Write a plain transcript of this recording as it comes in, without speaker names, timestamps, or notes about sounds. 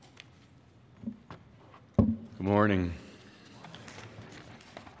Good morning.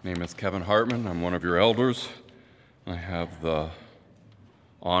 My name is Kevin Hartman. I'm one of your elders. I have the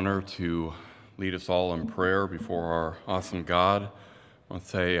honor to lead us all in prayer before our awesome God. I want to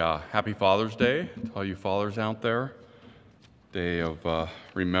say Happy Father's Day to all you fathers out there. Day of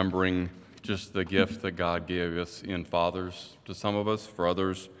remembering just the gift that God gave us in fathers to some of us. For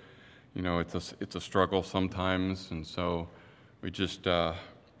others, you know, it's a struggle sometimes, and so we just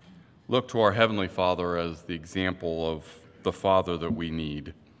look to our Heavenly Father as the example of the Father that we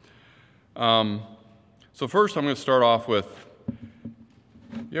need. So first I'm going to start off with,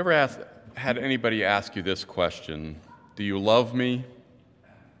 you ever had anybody ask you this question, do you love me?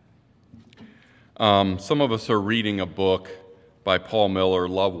 Some of us are reading a book by Paul Miller,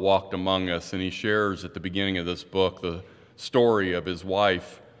 Love Walked Among Us, and he shares at the beginning of this book the story of his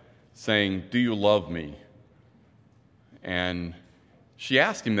wife saying, do you love me? And she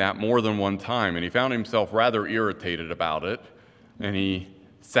asked him that more than one time, and he found himself rather irritated about it. And he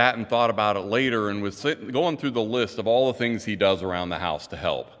sat and thought about it later and was going through the list of all the things he does around the house to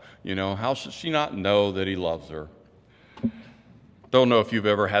help. You know, how should she not know that he loves her? Don't know if you've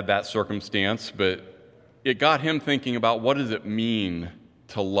ever had that circumstance, but it got him thinking about what does it mean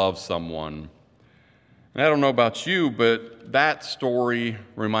to love someone. And I don't know about you, but that story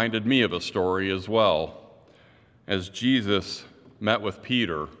reminded me of a story as well. As Jesus met with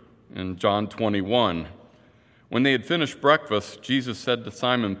Peter in John 21. When they had finished breakfast, Jesus said to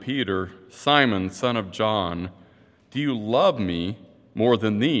Simon Peter, Simon, son of John, do you love me more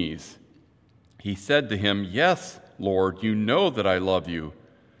than these? He said to him, yes, Lord, you know that I love you.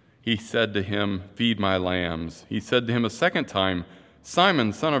 He said to him, feed my lambs. He said to him a second time,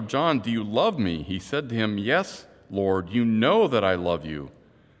 Simon, son of John, do you love me? He said to him, yes, Lord, you know that I love you.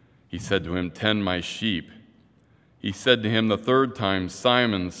 He said to him, tend my sheep. He said to him the third time,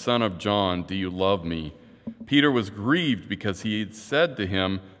 Simon, son of John, do you love me? Peter was grieved because he had said to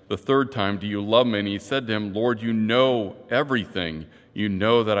him the third time, do you love me? And he said to him, Lord, you know everything. You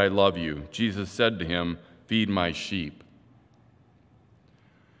know that I love you. Jesus said to him, feed my sheep.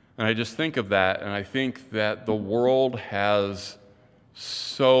 And I just think of that, and I think that the world has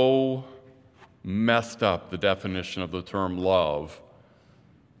so messed up the definition of the term love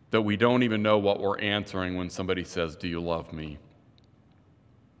that we don't even know what we're answering when somebody says, do you love me?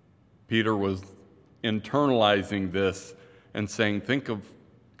 Peter was internalizing this and saying, think of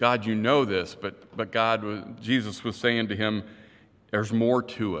God, you know this, but Jesus was saying to him, there's more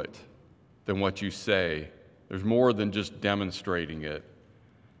to it than what you say. There's more than just demonstrating it.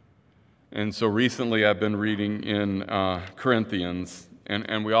 And so recently I've been reading in Corinthians,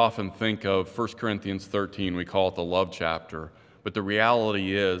 and we often think of 1 Corinthians 13, we call it the love chapter. But the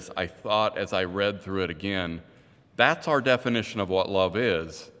reality is, I thought as I read through it again, that's our definition of what love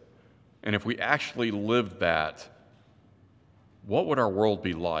is. And if we actually lived that, what would our world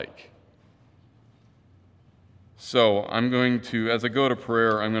be like? So I'm going to, as I go to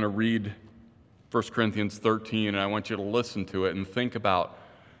prayer, I'm going to read 1 Corinthians 13, and I want you to listen to it and think about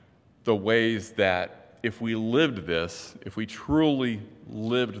the ways that if we lived this, if we truly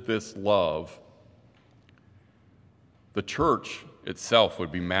lived this love, the church itself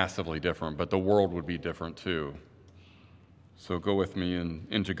would be massively different, but the world would be different too. So go with me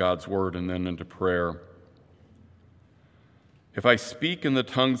into God's word and then into prayer. If I speak in the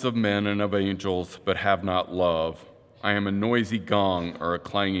tongues of men and of angels, but have not love, I am a noisy gong or a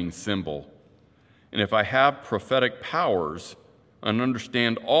clanging cymbal. And if I have prophetic powers and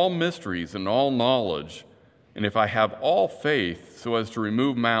understand all mysteries and all knowledge, and if I have all faith so as to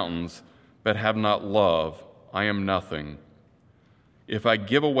remove mountains, but have not love, I am nothing. If I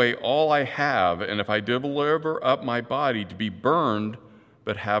give away all I have, and if I deliver up my body to be burned,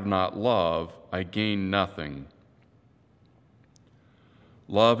 but have not love, I gain nothing.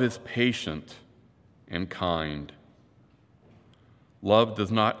 Love is patient and kind. Love does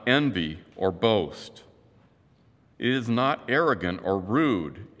not envy or boast. It is not arrogant or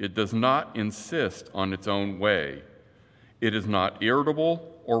rude. It does not insist on its own way. It is not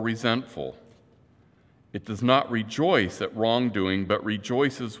irritable or resentful. It does not rejoice at wrongdoing, but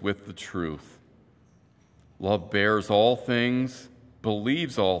rejoices with the truth. Love bears all things,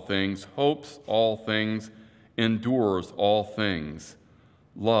 believes all things, hopes all things, endures all things.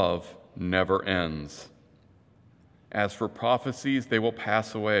 Love never ends. As for prophecies, they will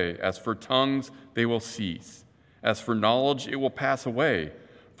pass away. As for tongues, they will cease. As for knowledge, it will pass away.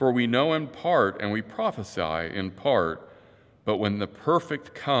 For we know in part and we prophesy in part, but when the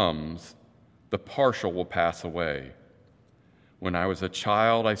perfect comes, the partial will pass away. When I was a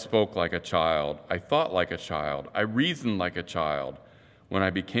child, I spoke like a child. I thought like a child. I reasoned like a child. When I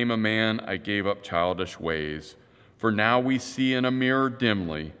became a man, I gave up childish ways. For now we see in a mirror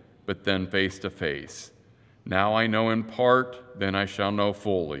dimly, but then face to face. Now I know in part, then I shall know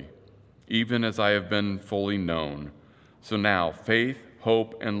fully, even as I have been fully known. So now faith,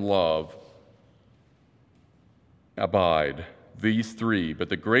 hope, and love abide, these three, but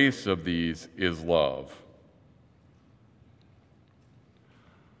the grace of these is love.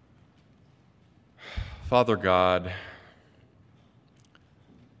 Father God,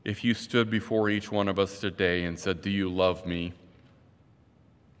 if you stood before each one of us today and said, "Do you love me?"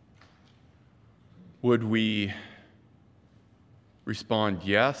 would we respond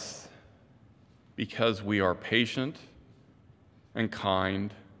yes, because we are patient and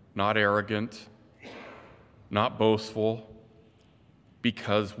kind, not arrogant, not boastful,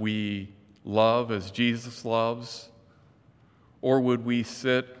 because we love as Jesus loves? Or would we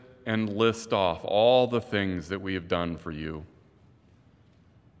sit and list off all the things that we have done for you?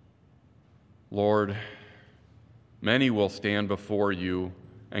 Lord, many will stand before you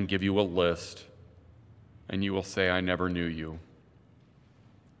and give you a list, and you will say, "I never knew you."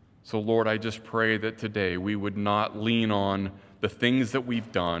 So, Lord, I just pray that today we would not lean on the things that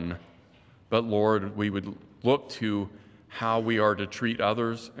we've done, but, Lord, we would look to how we are to treat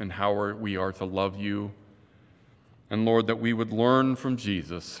others and how we are to love you. And, Lord, that we would learn from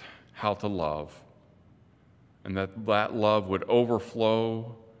Jesus how to love, and that love would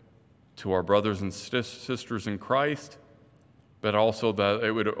overflow to our brothers and sisters in Christ, but also that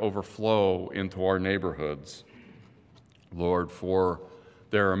it would overflow into our neighborhoods. Lord, for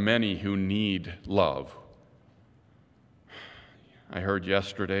there are many who need love. I heard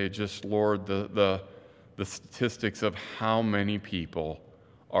yesterday, just, Lord, the statistics of how many people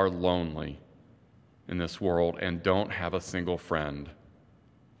are lonely in this world and don't have a single friend.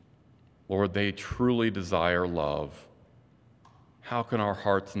 Lord, they truly desire love. How can our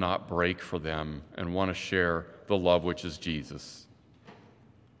hearts not break for them and want to share the love which is Jesus?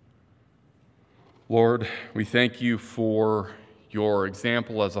 Lord, we thank you for your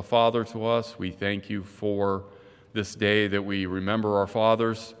example as a father to us. We thank you for this day that we remember our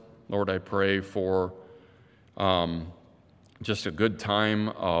fathers. Lord, I pray for just a good time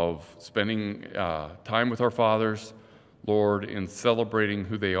of spending time with our fathers. Lord, in celebrating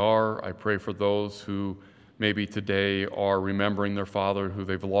who they are, I pray for those who maybe today are remembering their father who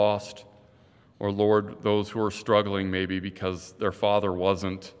they've lost, or, Lord, those who are struggling maybe because their father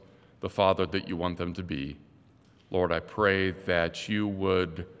wasn't the father that you want them to be. Lord, I pray that you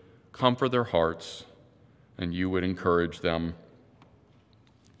would comfort their hearts and you would encourage them.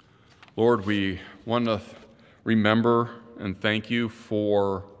 Lord, we want to remember and thank you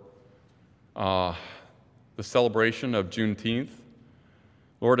for the celebration of Juneteenth.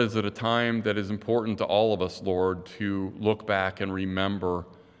 Lord, is it a time that is important to all of us, Lord, to look back and remember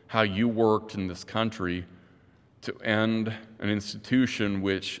how you worked in this country to end an institution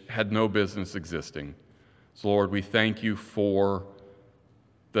which had no business existing. So, Lord, we thank you for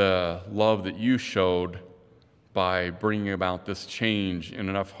the love that you showed by bringing about this change in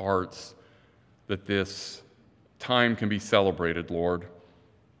enough hearts that this time can be celebrated, Lord,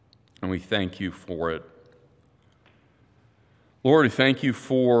 and we thank you for it. Lord, we thank you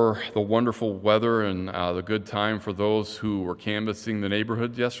for the wonderful weather and the good time for those who were canvassing the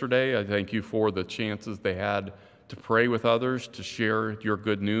neighborhood yesterday. I thank you for the chances they had to pray with others, to share your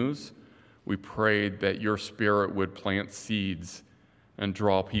good news. We prayed that your Spirit would plant seeds and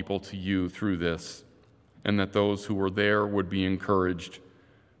draw people to you through this, and that those who were there would be encouraged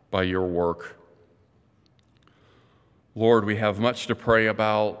by your work. Lord, we have much to pray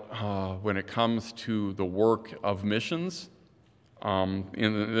about when it comes to the work of missions.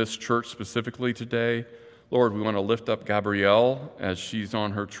 In this church specifically today, Lord, we want to lift up Gabrielle as she's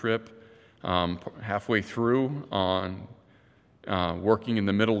on her trip halfway through on working in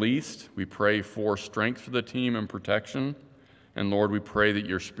the Middle East. We pray for strength for the team and protection. And Lord, we pray that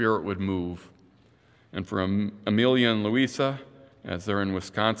your Spirit would move. And for Amelia and Louisa, as they're in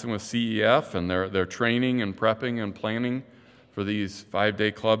Wisconsin with CEF and they're training and prepping and planning for these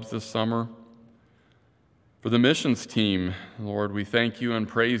 5-day clubs this summer. For the missions team, Lord, we thank you and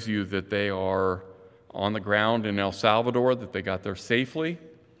praise you that they are on the ground in El Salvador, that they got there safely.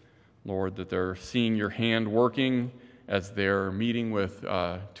 Lord, that they're seeing your hand working as they're meeting with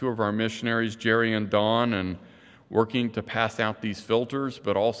 2 of our missionaries, Jerry and Dawn, and working to pass out these filters,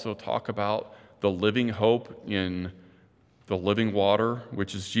 but also talk about the living hope in the living water,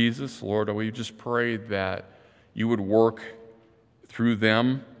 which is Jesus. Lord, we just pray that you would work through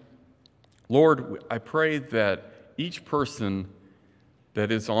them. Lord, I pray that each person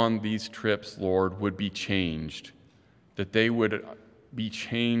that is on these trips, Lord, would be changed, that they would be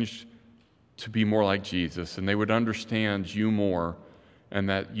changed to be more like Jesus, and they would understand you more, and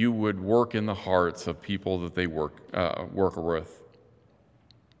that you would work in the hearts of people that they work with.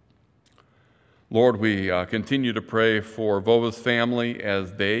 Lord, we continue to pray for Vova's family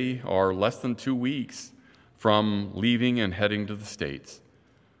as they are less than 2 weeks from leaving and heading to the States.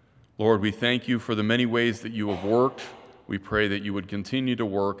 Lord, we thank you for the many ways that you have worked. We pray that you would continue to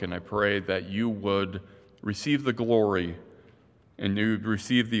work, and I pray that you would receive the glory and you would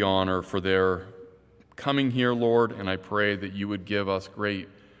receive the honor for their coming here, Lord, and I pray that you would give us great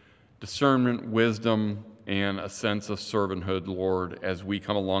discernment, wisdom, and a sense of servanthood, Lord, as we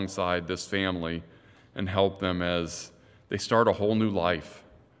come alongside this family and help them as they start a whole new life.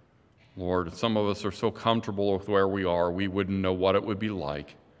 Lord, some of us are so comfortable with where we are, we wouldn't know what it would be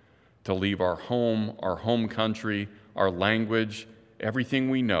like to leave our home country, our language, everything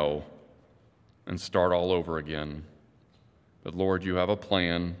we know, and start all over again. But Lord, you have a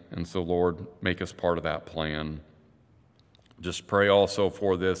plan, and so Lord, make us part of that plan. Just pray also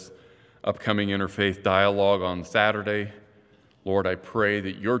for this upcoming interfaith dialogue on Saturday. Lord, I pray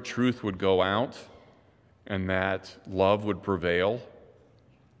that your truth would go out and that love would prevail.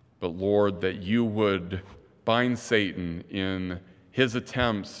 But Lord, that you would bind Satan in his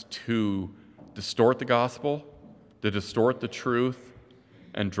attempts to distort the gospel, to distort the truth,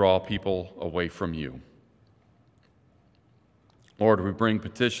 and draw people away from you. Lord, we bring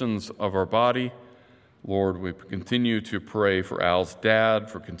petitions of our body. Lord, we continue to pray for Al's dad,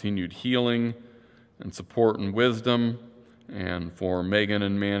 for continued healing and support and wisdom, and for Megan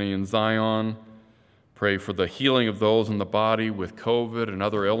and Manny and Zion. Pray for the healing of those in the body with COVID and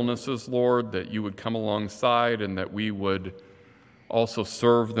other illnesses, Lord, that you would come alongside and that we would also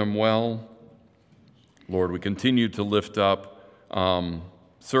serve them well. Lord, we continue to lift up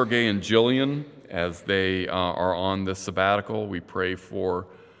Sergey and Jillian as they are on this sabbatical. We pray for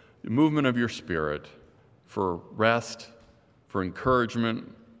the movement of your Spirit, for rest, for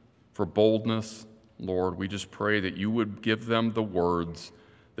encouragement, for boldness. Lord, we just pray that you would give them the words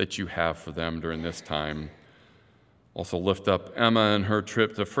that you have for them during this time. Also lift up Emma and her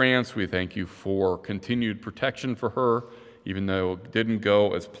trip to France. We thank you for continued protection for her, even though it didn't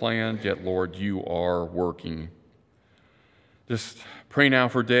go as planned, yet, Lord, you are working. Just pray now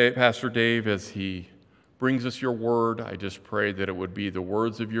for Pastor Dave as he brings us your word. I just pray that it would be the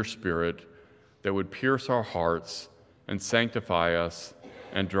words of your Spirit that would pierce our hearts and sanctify us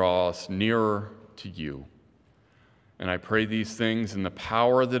and draw us nearer to you. And I pray these things in the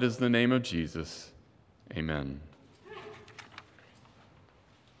power that is the name of Jesus. Amen.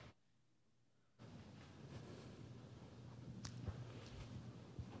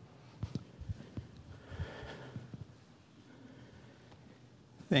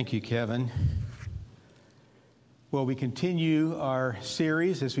 Thank you, Kevin. Well, we continue our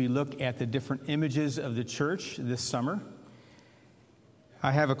series as we look at the different images of the church this summer.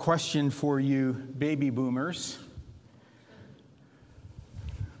 I have a question for you, baby boomers.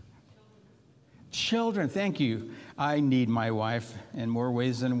 Children, thank you. I need my wife in more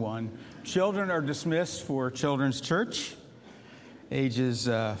ways than one. Children are dismissed for Children's Church, ages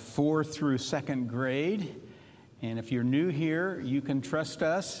 4 through 2nd grade. And if you're new here, you can trust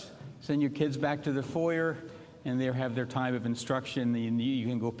us. Send your kids back to the foyer, and they'll have their time of instruction. You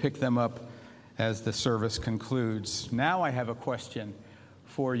can go pick them up as the service concludes. Now I have a question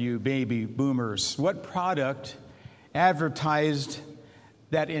for you, baby boomers. What product advertised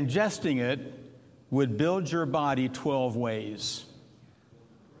that ingesting it would build your body 12 ways?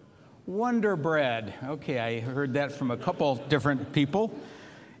 Wonder Bread. Okay, I heard that from a couple different people.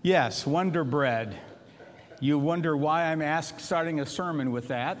 Yes, Wonder Bread. You wonder why I'm starting a sermon with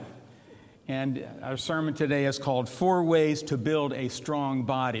that. And our sermon today is called 4 Ways to Build a Strong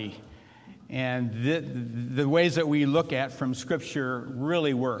Body. And the ways that we look at from Scripture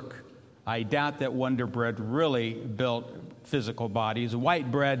really work. I doubt that Wonder Bread really built physical bodies.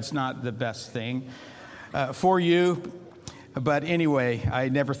 White bread's not the best thing for you. But anyway, I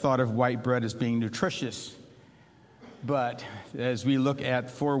never thought of white bread as being nutritious. But as we look at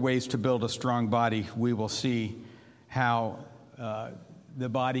 4 ways to build a strong body, we will see how the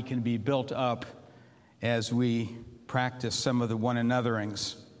body can be built up as we practice some of the one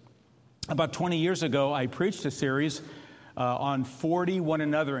anotherings. About 20 years ago, I preached a series on 40 one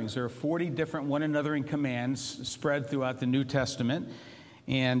anotherings. There are 40 different one anothering commands spread throughout the New Testament.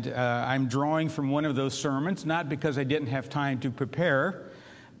 And I'm drawing from one of those sermons, not because I didn't have time to prepare,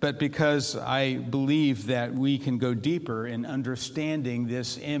 but because I believe that we can go deeper in understanding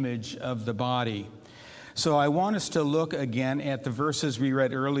this image of the body. So I want us to look again at the verses we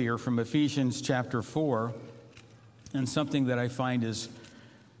read earlier from Ephesians chapter 4. and something that I find is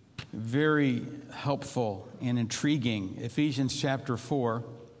very helpful and intriguing. Ephesians chapter 4.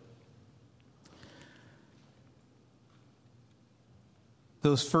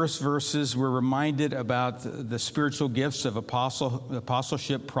 Those first verses, we're reminded about the spiritual gifts of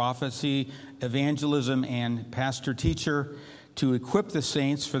apostleship, prophecy, evangelism, and pastor-teacher to equip the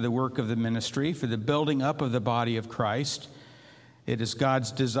saints for the work of the ministry, for the building up of the body of Christ. It is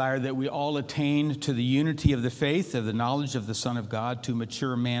God's desire that we all attain to the unity of the faith, of the knowledge of the Son of God, to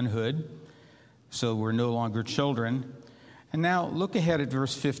mature manhood, so we're no longer children. And now look ahead at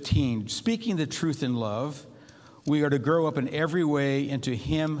verse 15. Speaking the truth in love, we are to grow up in every way into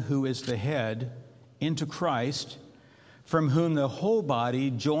Him who is the head, into Christ, from whom the whole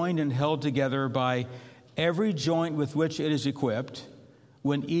body, joined and held together by every joint with which it is equipped,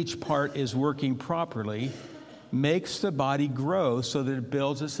 when each part is working properly, makes the body grow so that it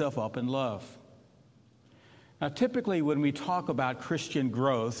builds itself up in love. Now, typically when we talk about Christian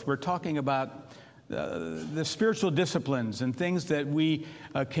growth, we're talking about the spiritual disciplines and things that we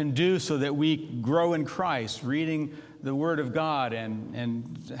can do so that we grow in Christ, reading the Word of God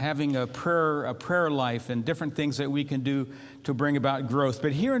and having a prayer life and different things that we can do to bring about growth.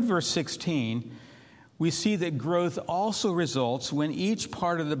 But here in verse 16, we see that growth also results when each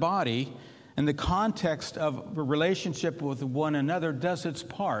part of the body, in the context of a relationship with one another, does its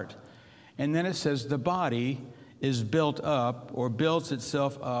part. And then it says the body is built up or builds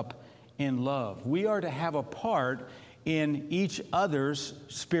itself up in love. We are to have a part in each other's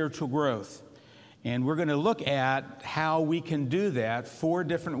spiritual growth. And we're going to look at how we can do that, 4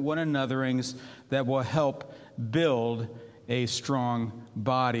 different one anotherings that will help build a strong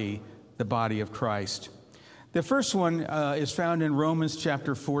body, the body of Christ. The first one is found in Romans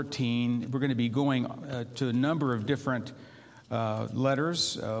chapter 14. We're going to be going to a number of different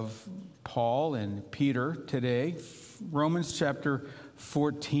letters of Paul and Peter today. Romans chapter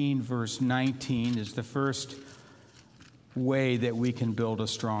 14, verse 19 is the first way that we can build a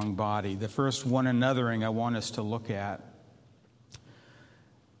strong body. The first one anothering I want us to look at.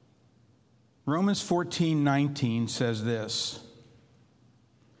 Romans 14:19 says this: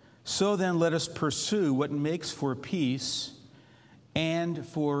 So then let us pursue what makes for peace and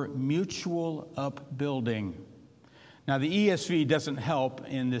for mutual upbuilding. Now, the ESV doesn't help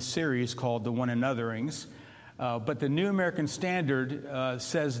in this series called the one anotherings, but the New American Standard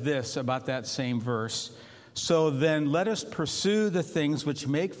says this about that same verse. So then let us pursue the things which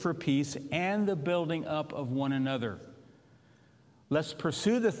make for peace and the building up of one another. Let's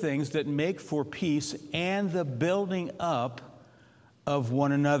pursue the things that make for peace and the building up of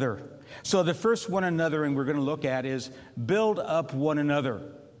one another. So the first one anothering we're going to look at is build up one another.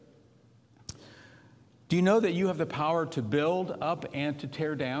 Do you know that you have the power to build up and to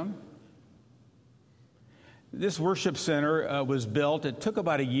tear down? This worship center was built. It took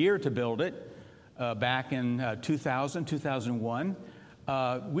about a year to build it back in 2001.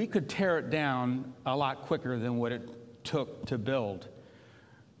 We could tear it down a lot quicker than what it took to build.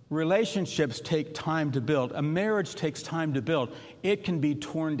 Relationships take time to build. A marriage takes time to build. It can be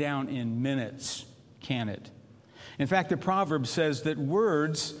torn down in minutes, can it? In fact, the proverb says that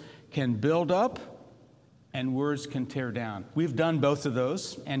words can build up and words can tear down. We've done both of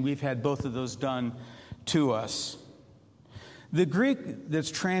those, and we've had both of those done to us. The Greek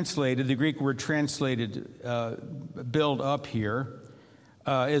that's translated, the Greek word translated build up here,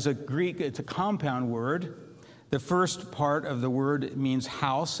 is it's a compound word. The first part of the word means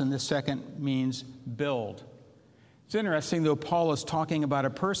house, and the second means build. It's interesting, though Paul is talking about a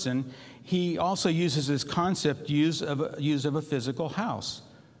person, he also uses this concept use of a physical house,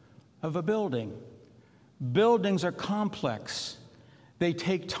 of a building. Buildings are complex. They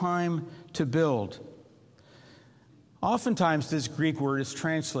take time to build. Oftentimes, this Greek word is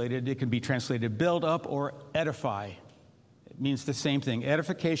translated, it can be translated build up or edify. It means the same thing.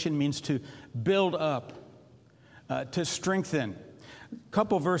 Edification means to build up, to strengthen. A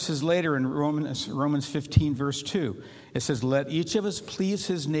couple verses later in Romans 15, verse 2, it says, let each of us please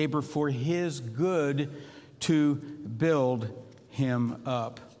his neighbor for his good to build him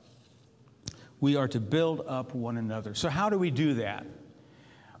up. We are to build up one another. So how do we do that?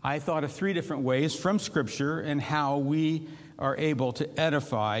 I thought of 3 different ways from Scripture and how we are able to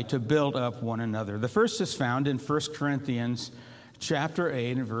edify, to build up one another. The first is found in 1 Corinthians chapter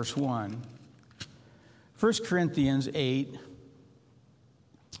 8 and verse 1. 1 Corinthians 8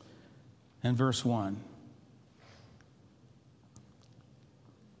 and verse 1.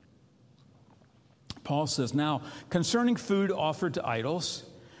 Paul says, now, concerning food offered to idols,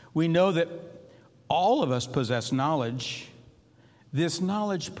 we know that all of us possess knowledge. This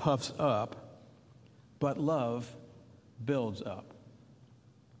knowledge puffs up, but love builds up.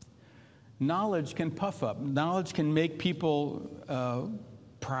 Knowledge can puff up. Knowledge can make people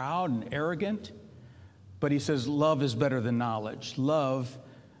proud and arrogant. But he says love is better than knowledge. Love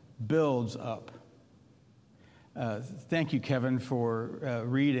builds up. Thank you, Kevin, for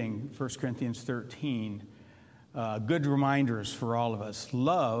reading 1 Corinthians 13. Good reminders for all of us.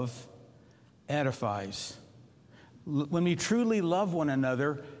 Love edifies. When we truly love one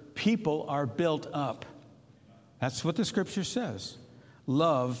another, people are built up. That's what the scripture says.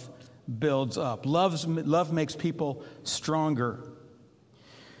 Love builds up. Love makes people stronger.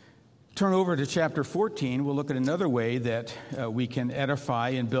 Turn over to chapter 14. We'll look at another way that we can edify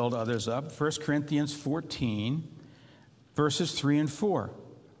and build others up. 1 Corinthians 14, verses 3 and 4.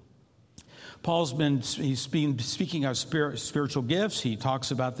 He's been speaking of spiritual gifts. He talks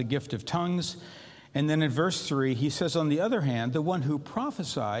about the gift of tongues. And then in verse 3, he says, on the other hand, the one who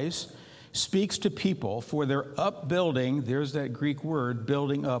prophesies speaks to people for their upbuilding, there's that Greek word,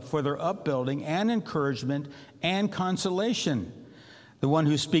 building up, for their upbuilding and encouragement and consolation. The one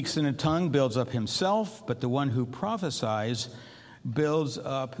who speaks in a tongue builds up himself, but the one who prophesies builds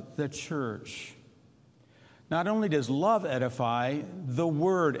up the church. Not only does love edify, the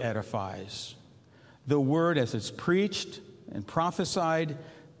word edifies. The word, as it's preached and prophesied,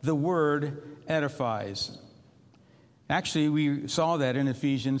 the word edifies. Actually, we saw that in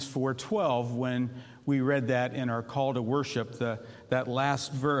Ephesians 4:12 when we read that in our call to worship. That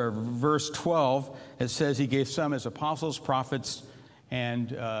last verse 12, it says he gave some as apostles, prophets,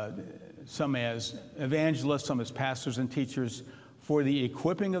 and some as evangelists, some as pastors and teachers, for the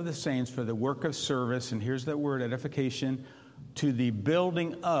equipping of the saints, for the work of service, and here's that word, edification, to the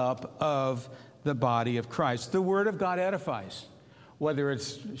building up of the body of Christ. The Word of God edifies, whether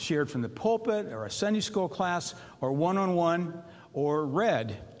it's shared from the pulpit or a Sunday school class or one-on-one or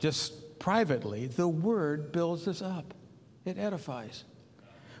read just privately. The Word builds us up. It edifies.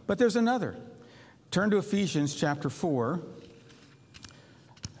 But there's another. Turn to Ephesians chapter 4.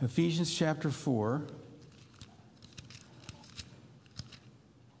 Ephesians chapter 4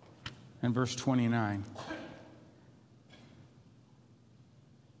 and verse 29.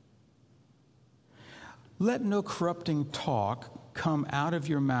 Let no corrupting talk come out of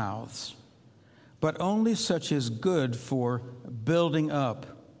your mouths, but only such as good for building up,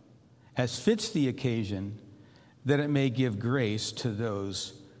 as fits the occasion, that it may give grace to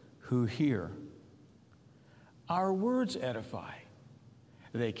those who hear. Our words edify.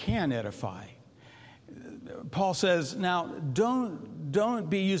 They can edify. Paul says, now, don't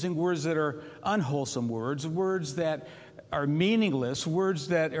be using words that are unwholesome words that are meaningless, words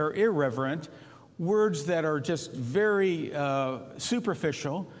that are irreverent, words that are just very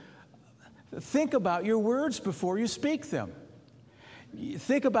superficial. Think about your words before you speak them.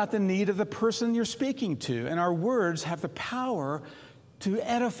 Think about the need of the person you're speaking to. And our words have the power to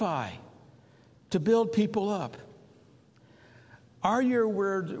edify, to build people up. Are your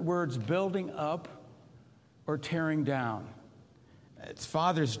words building up or tearing down? It's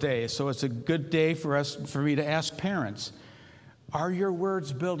Father's Day, so it's a good day for me to ask parents, are your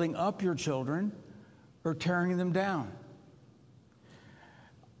words building up your children or tearing them down?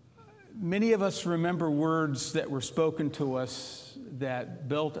 Many of us remember words that were spoken to us that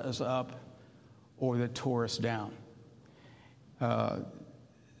built us up or that tore us down.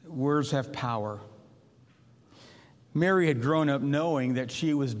 Words have power. Mary had grown up knowing that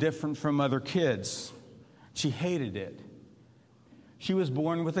she was different from other kids. She hated it. She was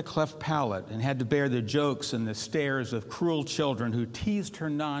born with a cleft palate and had to bear the jokes and the stares of cruel children who teased her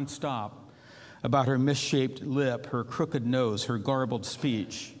nonstop about her misshaped lip, her crooked nose, her garbled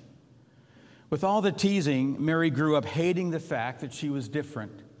speech. With all the teasing, Mary grew up hating the fact that she was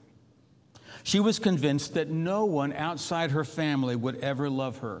different. She was convinced that no one outside her family would ever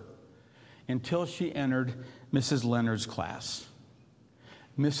love her until she entered Mrs. Leonard's class.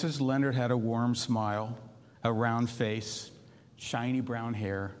 Mrs. Leonard had a warm smile, a round face, shiny brown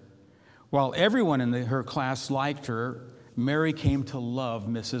hair. While everyone in her class liked her, Mary came to love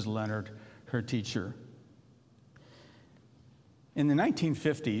Mrs. Leonard, her teacher. In the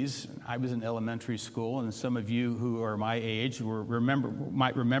 1950s, I was in elementary school, and some of you who are my age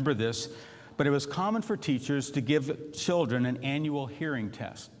might remember this, but it was common for teachers to give children an annual hearing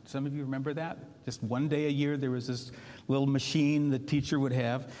test. Some of you remember that? Just one day a year, there was this little machine the teacher would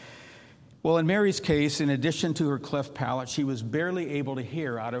have. Well, in Mary's case, in addition to her cleft palate, she was barely able to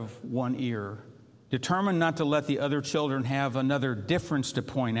hear out of one ear. Determined not to let the other children have another difference to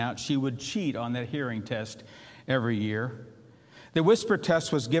point out, she would cheat on that hearing test every year. The whisper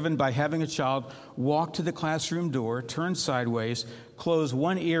test was given by having a child walk to the classroom door, turn sideways, close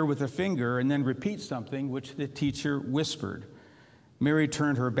one ear with a finger, and then repeat something which the teacher whispered. Mary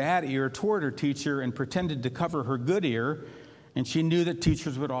turned her bad ear toward her teacher and pretended to cover her good ear, and she knew that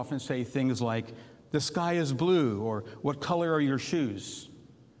teachers would often say things like, "The sky is blue," or "What color are your shoes?"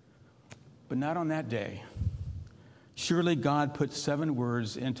 But not on that day. Surely God put 7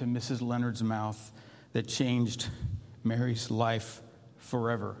 words into Mrs. Leonard's mouth that changed Mary's life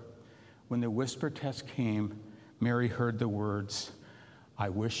forever. When the whisper test came, Mary heard the words, "I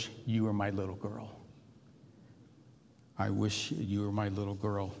wish you were my little girl. I wish you were my little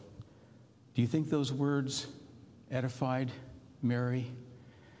girl." Do you think those words edified Mary?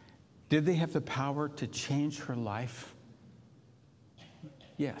 Did they have the power to change her life?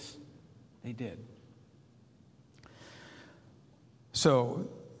 Yes, they did. So,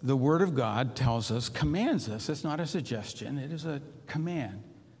 the Word of God tells us, commands us, it's not a suggestion, it is a command.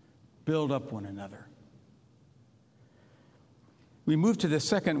 Build up one another. We move to the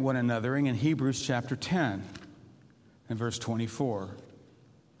second one anothering in Hebrews chapter 10 and verse 24.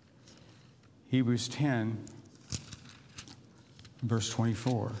 Hebrews 10, verse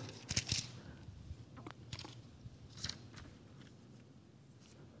 24.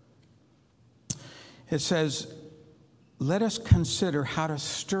 It says, "Let us consider how to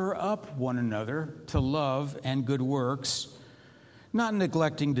stir up one another to love and good works, not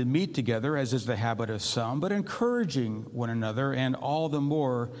neglecting to meet together, as is the habit of some, but encouraging one another, and all the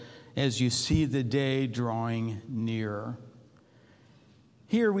more as you see the day drawing near."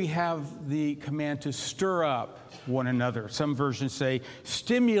 Here we have the command to stir up one another. Some versions say,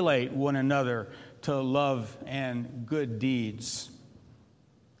 stimulate one another to love and good deeds.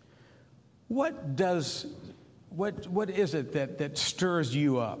 What is it that stirs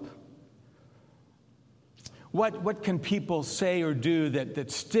you up? What can people say or do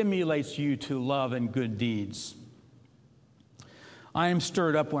that stimulates you to love and good deeds? I am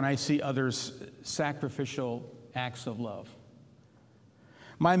stirred up when I see others' sacrificial acts of love.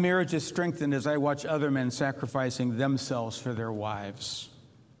 My marriage is strengthened as I watch other men sacrificing themselves for their wives.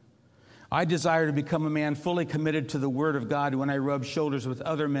 I desire to become a man fully committed to the Word of God when I rub shoulders with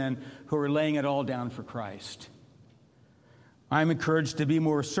other men who are laying it all down for Christ. I'm encouraged to be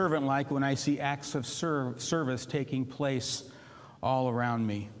more servant-like when I see acts of service taking place all around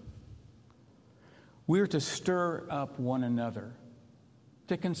me. We're to stir up one another,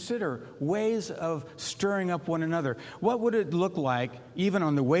 to consider ways of stirring up one another. What would it look like, even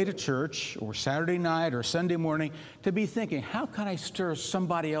on the way to church or Saturday night or Sunday morning, to be thinking, how can I stir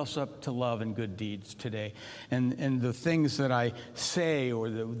somebody else up to love and good deeds today? And the things that I say or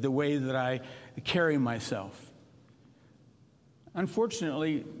the way that I carry myself.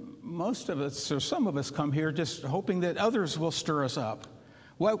 Unfortunately, most of us, or some of us, come here just hoping that others will stir us up.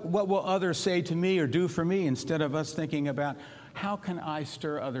 What will others say to me or do for me, instead of us thinking about, how can I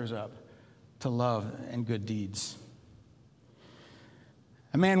stir others up to love and good deeds?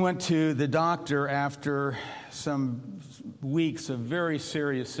 A man went to the doctor after some weeks of very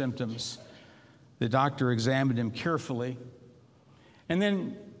serious symptoms. The doctor examined him carefully, and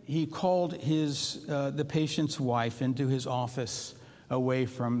then he called the patient's wife into his office away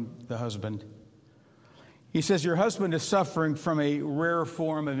from the husband. He says, "Your husband is suffering from a rare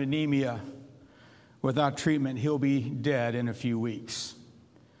form of anemia. Without treatment, he'll be dead in a few weeks.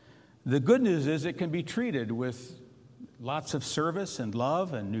 The good news is it can be treated with lots of service and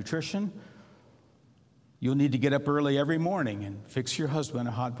love and nutrition. You'll need to get up early every morning and fix your husband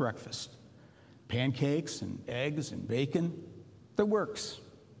a hot breakfast. Pancakes and eggs and bacon, the works.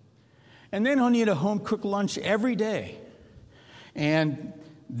 And then he'll need a home-cooked lunch every day. And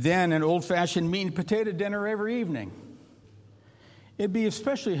then an old-fashioned meat and potato dinner every evening. It'd be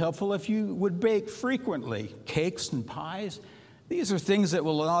especially helpful if you would bake frequently, cakes and pies. These are things that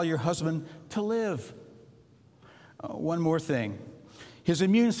will allow your husband to live. One more thing. His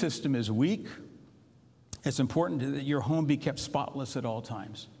immune system is weak. It's important that your home be kept spotless at all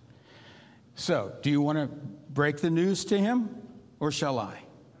times. So, do you want to break the news to him, or shall I?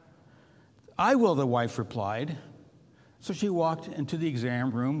 I will, the wife replied. So she walked into the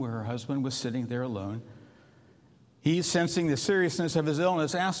exam room where her husband was sitting there alone. He, sensing the seriousness of his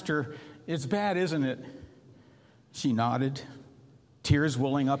illness, asked her, "It's bad, isn't it?" She nodded, tears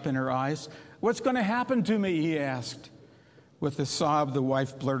welling up in her eyes. "What's going to happen to me?" he asked. With a sob, the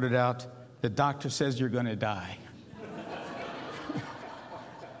wife blurted out, "The doctor says you're going to die."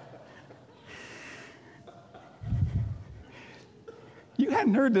 You hadn't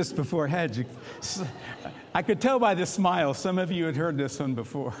hadn't heard this before, had you? I could tell by the smile, some of you had heard this one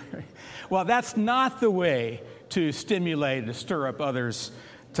before. Well, that's not the way to stimulate, to stir up others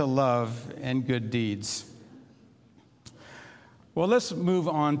to love and good deeds. Well, let's move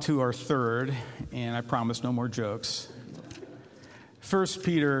on to our third, and I promise no more jokes. 1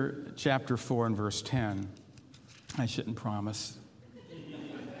 Peter chapter 4 and verse 10. I shouldn't promise.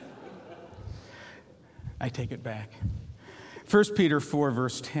 I take it back. 1 Peter 4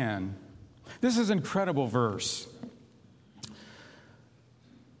 verse 10. This is an incredible verse.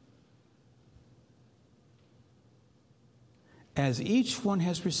 As each one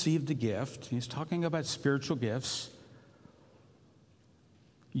has received a gift, he's talking about spiritual gifts,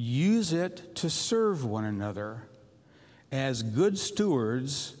 use it to serve one another as good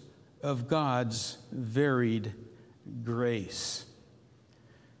stewards of God's varied grace.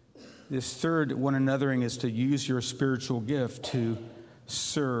 This third one anothering is to use your spiritual gift to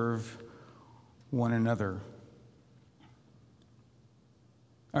serve one another.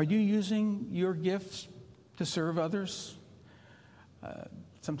 Are you using your gifts to serve others?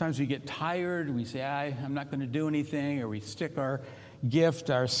 Sometimes we get tired. We say, I'm not going to do anything, or we stick our gift,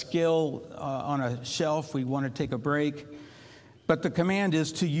 our skill on a shelf. We want to take a break. But the command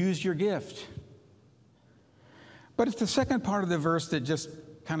is to use your gift. But it's the second part of the verse that just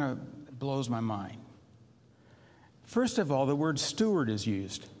kind of blows my mind. First of all, the word steward is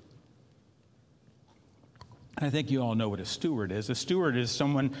used. And I think you all know what a steward is. A steward is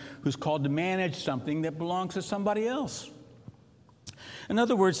someone who's called to manage something that belongs to somebody else. In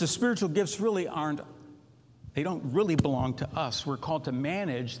other words, the spiritual gifts really they don't really belong to us. We're called to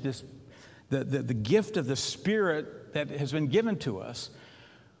manage the gift of the Spirit that has been given to us.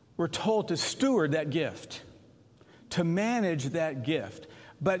 We're told to steward that gift, to manage that gift.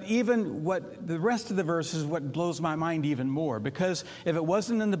 But even what the rest of the verse is what blows my mind even more, because if it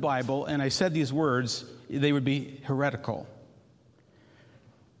wasn't in the Bible and I said these words, they would be heretical.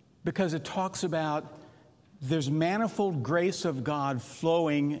 Because it talks about there's manifold grace of God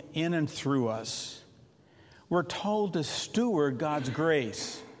flowing in and through us. We're told to steward God's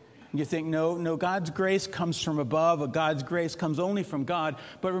grace. You think, no, God's grace comes from above. God's grace comes only from God.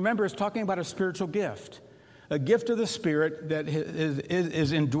 But remember, it's talking about a spiritual gift. A gift of the Spirit that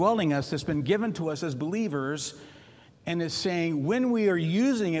is indwelling us, that's been given to us as believers, and is saying when we are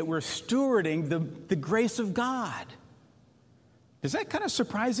using it, we're stewarding the grace of God. Does that kind of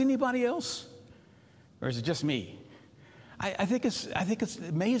surprise anybody else? Or is it just me? I think it's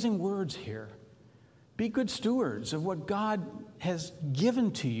amazing words here. Be good stewards of what God has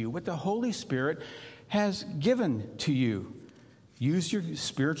given to you, what the Holy Spirit has given to you. Use your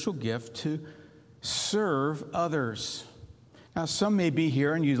spiritual gift to serve others. Now, some may be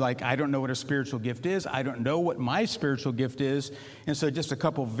here and you're like, I don't know what a spiritual gift is. I don't know what my spiritual gift is. And so just a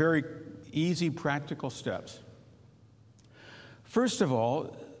couple very easy, practical steps. First of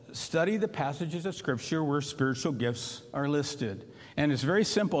all, study the passages of Scripture where spiritual gifts are listed. And it's very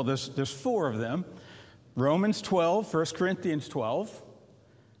simple. There's four of them. Romans 12, 1 Corinthians 12,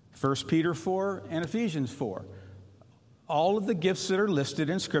 1 Peter 4, and Ephesians 4. All of the gifts that are listed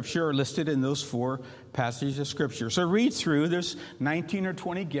in Scripture are listed in those four passages of Scripture. So read through. There's 19 or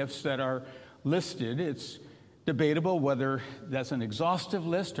 20 gifts that are listed. It's debatable whether that's an exhaustive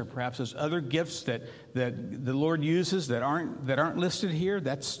list or perhaps there's other gifts that the Lord uses that aren't listed here.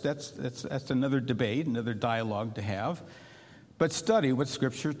 That's another debate, another dialogue to have. But study what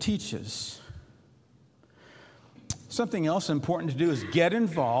Scripture teaches. Something else important to do is get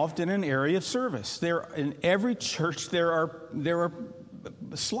involved in an area of service. In every church there are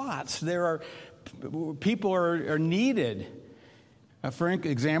slots. People are needed. For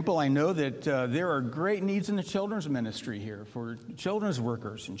example, I know that there are great needs in the children's ministry here for children's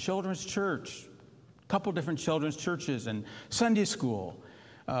workers and children's church, a couple different children's churches and Sunday school.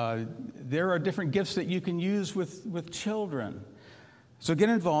 There are different gifts that you can use with children. So get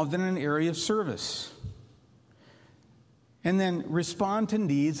involved in an area of service. And then respond to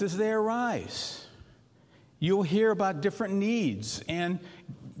needs as they arise. You'll hear about different needs and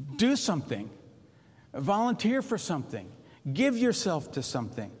do something. Volunteer for something. Give yourself to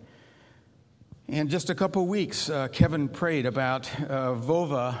something. In just a couple weeks, Kevin prayed about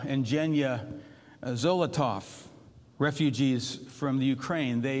Vova and Jenya Zolotov, refugees from the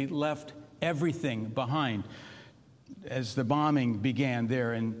Ukraine. They left everything behind as the bombing began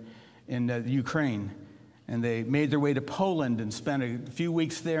there in Ukraine. And they made their way to Poland and spent a few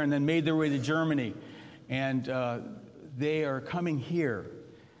weeks there and then made their way to Germany. And they are coming here.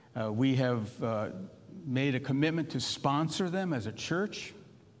 We have made a commitment to sponsor them as a church.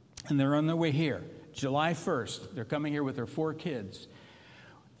 And they're on their way here. July 1st, they're coming here with their 4 kids.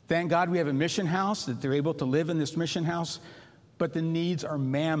 Thank God we have a mission house, that they're able to live in this mission house, but the needs are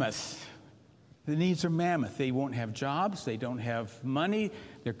mammoth. The needs are mammoth. They won't have jobs. They don't have money.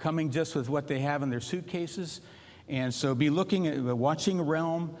 They're coming just with what they have in their suitcases. And so be looking at watching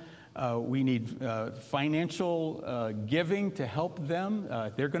realm. We need financial giving to help them.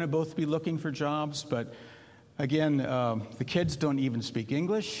 They're going to both be looking for jobs. But again, the kids don't even speak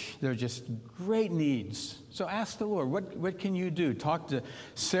English. They're just great needs. So ask the Lord, what can you do? Talk to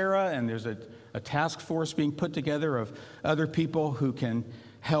Sarah, and there's a task force being put together of other people who can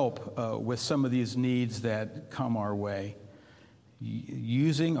help with some of these needs that come our way,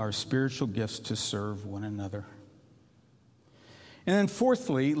 using our spiritual gifts to serve one another. And then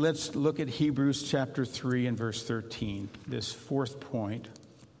fourthly, let's look at Hebrews chapter 3 and verse 13, this fourth point.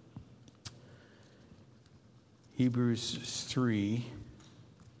 Hebrews 3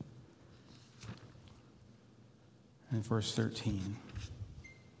 and verse 13.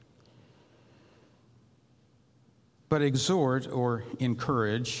 But exhort or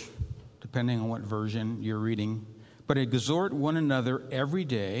encourage, depending on what version you're reading, but exhort one another every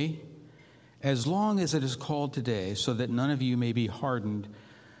day, as long as it is called today, so that none of you may be hardened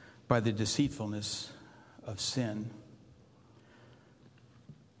by the deceitfulness of sin.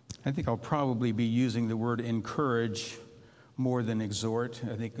 I think I'll probably be using the word encourage more than exhort.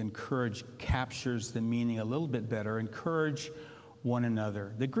 I think encourage captures the meaning a little bit better. Encourage one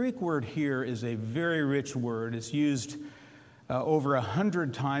another. The Greek word here is a very rich word. It's used over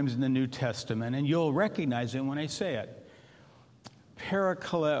 100 times in the New Testament, and you'll recognize it when I say it.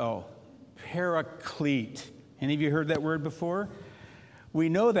 Parakaleo, paraclete. Any of you heard that word before? We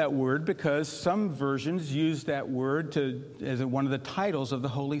know that word because some versions use that word as one of the titles of the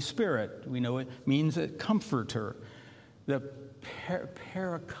Holy Spirit. We know it means a comforter. The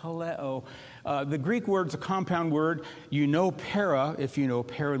parakaleo. The Greek word's a compound word. You know para, if you know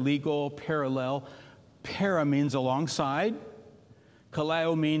paralegal, parallel. Para means alongside.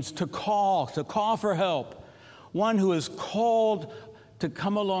 Kaleo means to call for help. One who is called to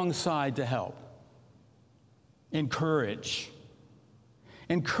come alongside to help. Encourage.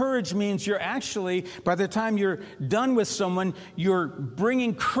 Encourage means you're actually, by the time you're done with someone, you're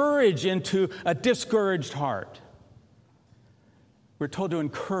bringing courage into a discouraged heart. We're told to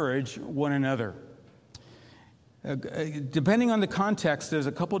encourage one another. Depending on the context, there's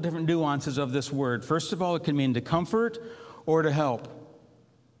a couple different nuances of this word. First of all, it can mean to comfort or to help.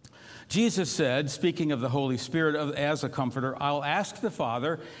 Jesus said, speaking of the Holy Spirit as a comforter, I'll ask the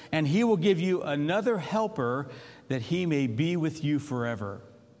Father, and he will give you another helper that he may be with you forever.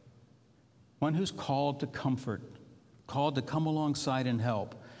 One who's called to comfort, called to come alongside and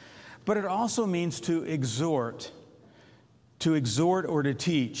help. But it also means to exhort or to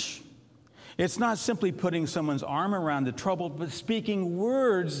teach. It's not simply putting someone's arm around the troubled, but speaking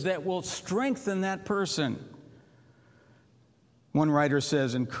words that will strengthen that person. One writer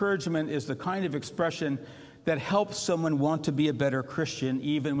says, encouragement is the kind of expression that helps someone want to be a better Christian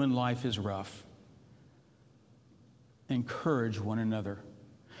even when life is rough. Encourage one another.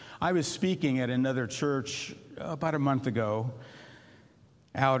 I was speaking at another church about a month ago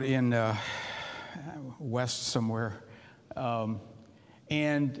out in west somewhere.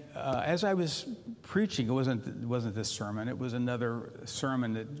 And as I was preaching, it wasn't this sermon. It was another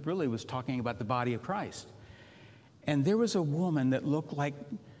sermon that really was talking about the body of Christ. And there was a woman that looked like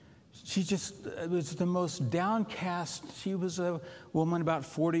it was the most downcast. She was a woman about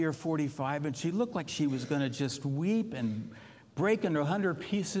 40 or 45, and she looked like she was going to just weep and break into 100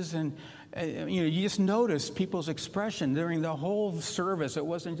 pieces. And you just noticed people's expression during the whole service. It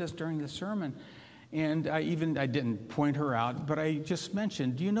wasn't just during the sermon. And I didn't point her out, but I just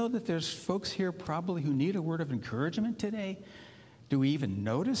mentioned, do you know that there's folks here probably who need a word of encouragement today? Do we even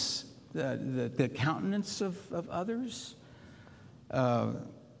notice the countenance of others?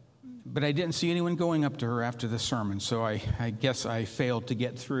 But I didn't see anyone going up to her after the sermon, so I guess I failed to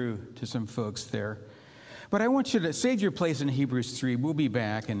get through to some folks there. But I want you to save your place in Hebrews 3. We'll be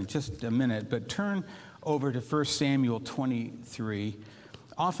back in just a minute, but turn over to 1 Samuel 23.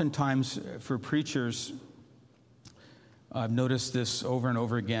 Oftentimes for preachers, I've noticed this over and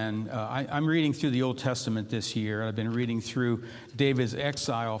over again. I'm reading through the Old Testament this year. I've been reading through David's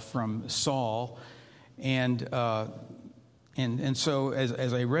exile from Saul. And so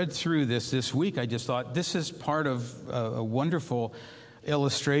as I read through this week, I just thought this is part of a wonderful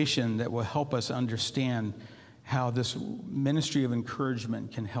illustration that will help us understand how this ministry of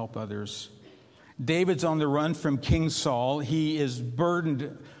encouragement can help others. David's on the run from King Saul. He is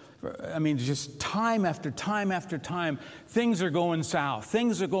burdened I mean, just time after time after time, things are going south.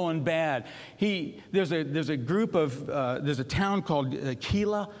 Things are going bad. There's a group of, there's a town called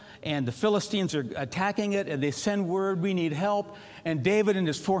Keilah, and the Philistines are attacking it, and they send word, we need help. And David and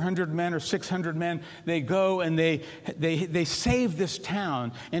his 400 men or 600 men, they go and they save this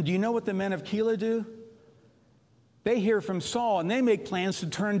town. And do you know what the men of Keilah do? They hear from Saul, and they make plans to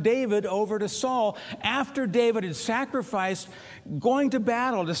turn David over to Saul. After David had sacrificed going to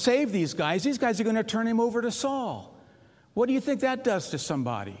battle to save these guys are going to turn him over to Saul. What do you think that does to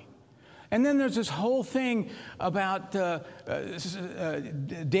somebody? And then there's this whole thing about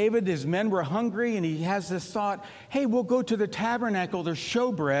David, his men were hungry, and he has this thought, hey, we'll go to the tabernacle, there's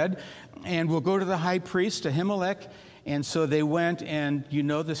showbread, and we'll go to the high priest, Ahimelech. And so they went, and you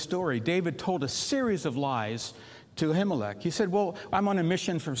know the story. David told a series of lies to Ahimelech. He said, well, I'm on a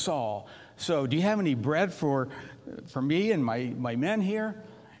mission from Saul, so do you have any bread for me and my men here?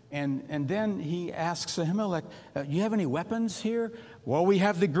 And then he asks Ahimelech, you have any weapons here? Well, we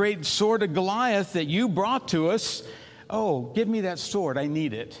have the great sword of Goliath that you brought to us. Oh, give me that sword, I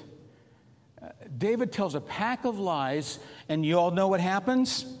need it. David tells a pack of lies, and you all know what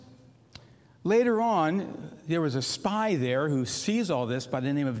happens? Later on, there was a spy there who sees all this by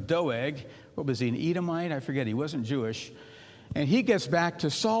the name of Doeg. What was he, an Edomite? I forget, he wasn't Jewish. And he gets back to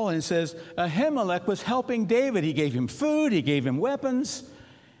Saul and says, Ahimelech was helping David. He gave him food, he gave him weapons.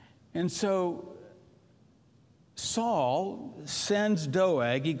 And so Saul sends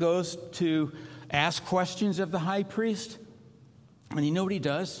Doeg, he goes to ask questions of the high priest. And you know what he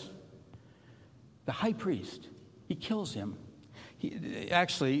does? The high priest, he kills him.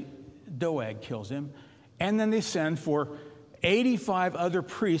 Actually, Doeg kills him. And then they send for 85 other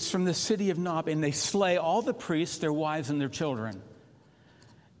priests from the city of Nob, and they slay all the priests, their wives, and their children.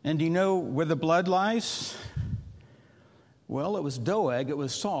 And do you know where the blood lies? Well, it was Doeg, it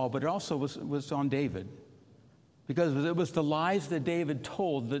was Saul, but it also was on David. Because it was the lies that David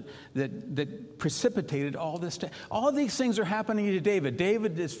told that precipitated all this. All these things are happening to David.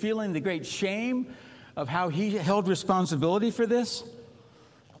 David is feeling the great shame of how he held responsibility for this.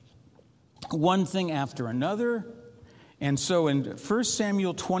 One thing after another. And so in 1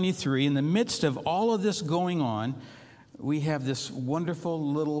 Samuel 23, in the midst of all of this going on, we have this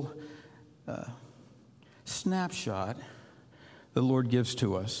wonderful little snapshot the Lord gives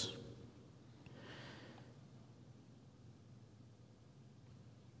to us.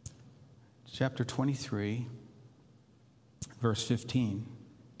 Chapter 23, verse 15.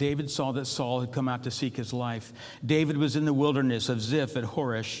 David saw that Saul had come out to seek his life. David was in the wilderness of Ziph at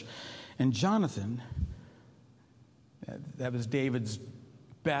Horesh, and Jonathan, that was David's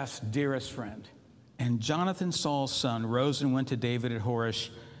best, dearest friend. And Jonathan, Saul's son, rose and went to David at Horesh,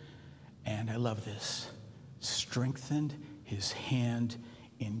 and I love this, strengthened his hand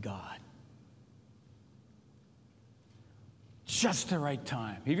in God. Just the right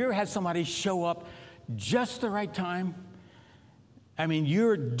time. Have you ever had somebody show up just the right time? I mean,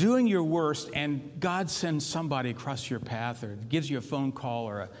 you're doing your worst, and God sends somebody across your path or gives you a phone call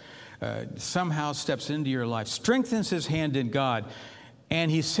or somehow steps into your life, strengthens his hand in God.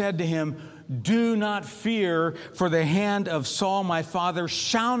 And he said to him, do not fear, for the hand of Saul my father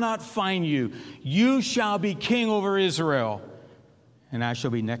shall not find you. You shall be king over Israel, and I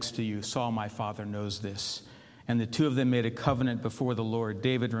shall be next to you. Saul my father knows this. And the two of them made a covenant before the Lord.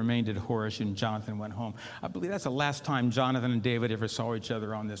 David remained at Horesh, and Jonathan went home. I believe that's the last time Jonathan and David ever saw each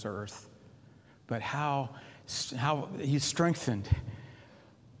other on this earth. But how he strengthened.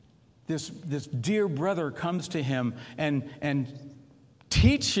 This dear brother comes to him and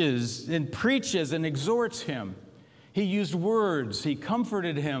teaches and preaches and exhorts him. He used words. He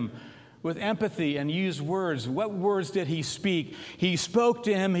comforted him with empathy and used words. What words did he speak? He spoke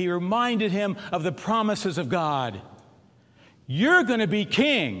to him. He reminded him of the promises of God. You're going to be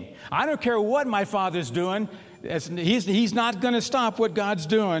king. I don't care what my father's doing. He's not going to stop what God's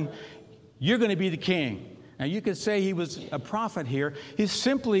doing. You're going to be the king. Now, you could say he was a prophet here. He's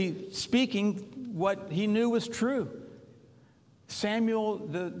simply speaking what he knew was true. Samuel,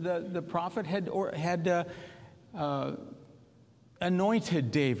 the prophet, had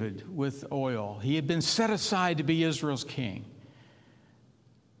anointed David with oil. He had been set aside to be Israel's king.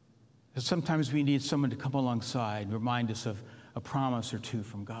 Sometimes we need someone to come alongside and remind us of a promise or two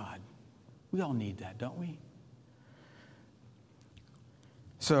from God. We all need that, don't we?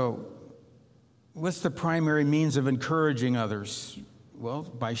 So, what's the primary means of encouraging others? Well,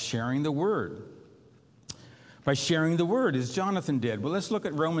 by sharing the word. By sharing the word, as Jonathan did. Well, let's look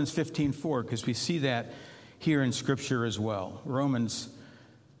at Romans 15:4, because we see that here in Scripture as well. Romans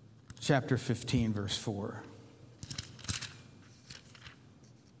chapter 15, verse 4.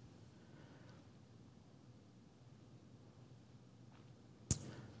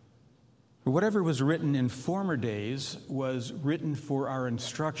 For whatever was written in former days was written for our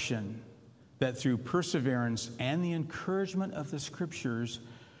instruction, that through perseverance and the encouragement of the Scriptures,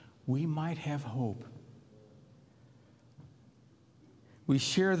 we might have hope. We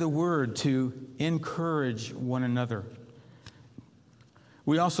share the word to encourage one another.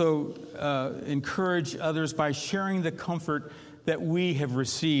 We also encourage others by sharing the comfort that we have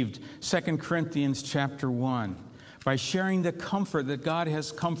received. 2 Corinthians chapter 1. By sharing the comfort that God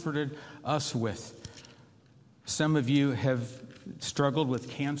has comforted us with. Some of you have struggled with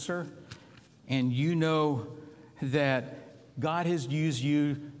cancer, and you know that God has used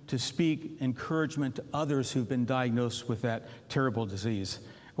you to speak encouragement to others who've been diagnosed with that terrible disease,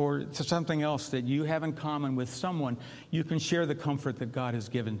 or to something else that you have in common with someone. You can share the comfort that God has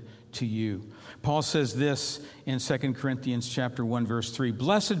given to you. Paul says this in 2 Corinthians chapter 1, verse 3,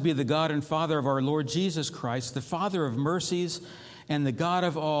 "Blessed be the God and Father of our Lord Jesus Christ, the Father of mercies and the God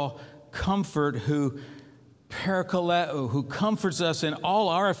of all comfort, who comforts us in all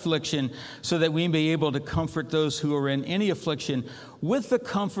our affliction, so that we may be able to comfort those who are in any affliction with the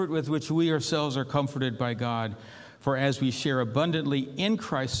comfort with which we ourselves are comforted by God. For as we share abundantly in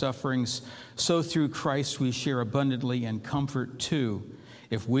Christ's sufferings, so through Christ we share abundantly in comfort too.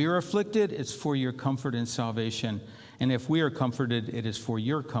 If we are afflicted, it's for your comfort and salvation. And if we are comforted, it is for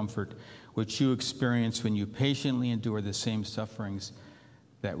your comfort, which you experience when you patiently endure the same sufferings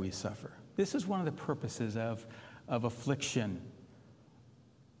that we suffer." This is one of the purposes of affliction,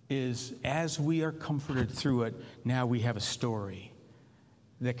 is as we are comforted through it, now we have a story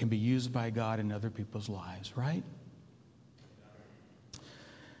that can be used by God in other people's lives, right?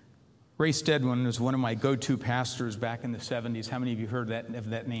 Ray Stedman was one of my go-to pastors back in the 70s. How many of you heard of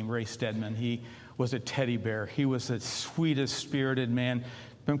that name, Ray Stedman? He was a teddy bear. He was the sweetest spirited man.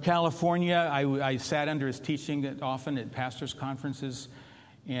 From California, I sat under his teaching often at pastors' conferences.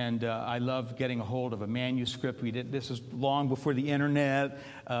 And I loved getting a hold of a manuscript. This was long before the internet,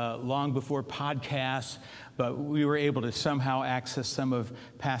 long before podcasts, but we were able to somehow access some of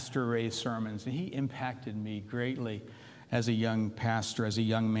Pastor Ray's sermons. And he impacted me greatly as a young pastor, as a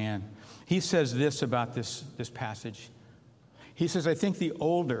young man. He says this about this passage. He says, "I think the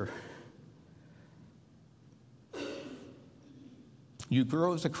older you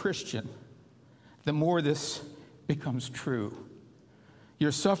grow as a Christian, the more this becomes true.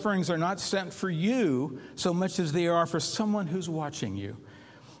 Your sufferings are not sent for you so much as they are for someone who's watching you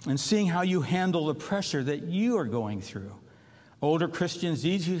and seeing how you handle the pressure that you are going through. Older Christians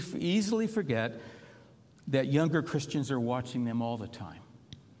easily forget that younger Christians are watching them all the time.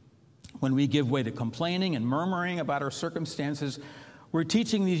 When we give way to complaining and murmuring about our circumstances, we're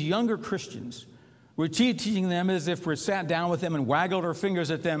teaching these younger Christians, we're teaching them as if we're sat down with them and waggled our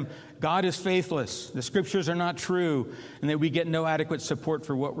fingers at them, God is faithless, the Scriptures are not true, and that we get no adequate support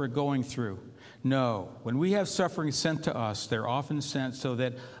for what we're going through. No, when we have suffering sent to us, they're often sent so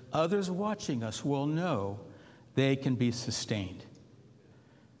that others watching us will know they can be sustained."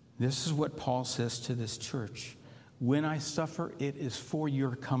 This is what Paul says to this church. When I suffer, it is for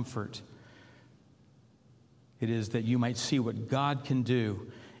your comfort. It is that you might see what God can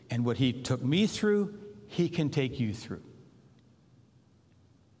do, and what he took me through, he can take you through.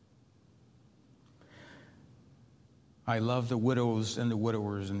 I love the widows and the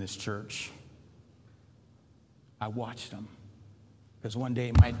widowers in this church. I watch them, because one day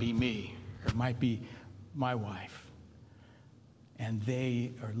it might be me, or it might be my wife, and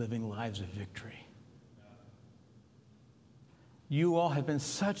they are living lives of victory. You all have been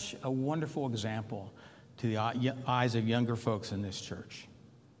such a wonderful example to the eyes of younger folks in this church.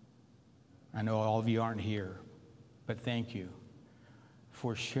 I know all of you aren't here, but thank you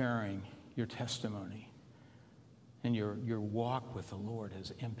for sharing your testimony, and your walk with the Lord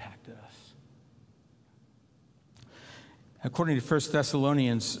has impacted us. According to 1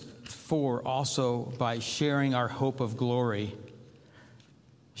 Thessalonians 4, also by sharing our hope of glory.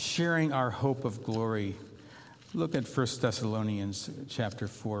 Sharing our hope of glory. Look at 1 Thessalonians chapter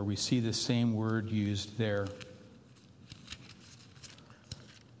 4. We see the same word used there.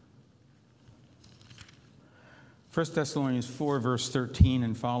 1 Thessalonians 4, verse 13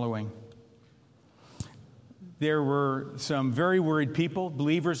 and following. There were some very worried people,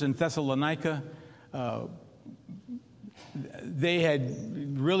 believers in Thessalonica. They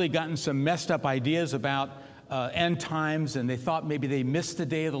had really gotten some messed up ideas about end times, and they thought maybe they missed the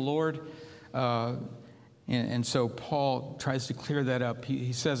day of the Lord. And so Paul tries to clear that up.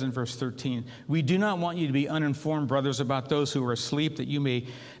 He says in verse 13, "We do not want you to be uninformed, brothers, about those who are asleep, that you may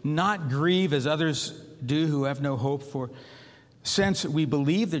not grieve as others do who have no hope. For since we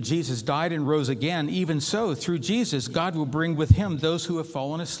believe that Jesus died and rose again, even so, through Jesus, God will bring with him those who have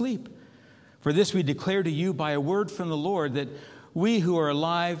fallen asleep. For this we declare to you by a word from the Lord, that we who are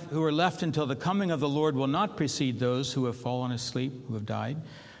alive, who are left until the coming of the Lord, will not precede those who have fallen asleep, who have died.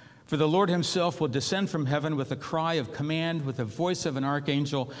 For the Lord himself will descend from heaven with a cry of command, with the voice of an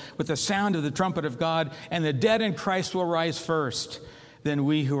archangel, with the sound of the trumpet of God, and the dead in Christ will rise first. Then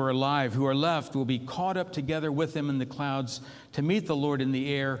we who are alive, who are left, will be caught up together with them in the clouds to meet the Lord in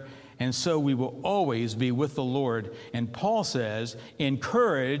the air, and so we will always be with the Lord. And Paul says,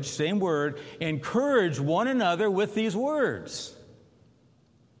 encourage, same word, encourage one another with these words.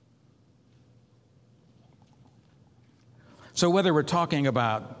 So whether we're talking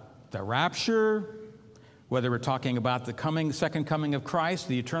about the rapture, whether we're talking about the second coming of Christ,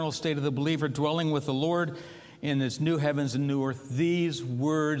 the eternal state of the believer dwelling with the Lord in this new heavens and new earth, these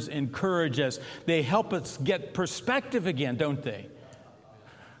words encourage us. They help us get perspective again, don't they?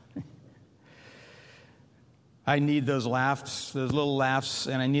 I need those laughs, those little laughs,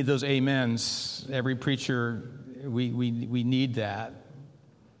 and I need those amens. Every preacher, we need that.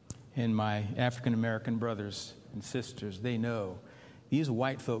 And my African American brothers and sisters, they know these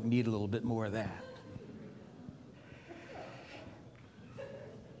white folk need a little bit more of that.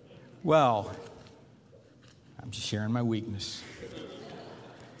 Well, I'm just sharing my weakness.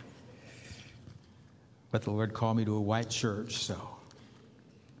 But the Lord called me to a white church, so.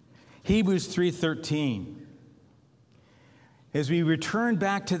 Hebrews 3:13. As we return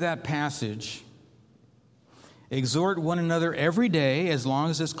back to that passage, exhort one another every day, as long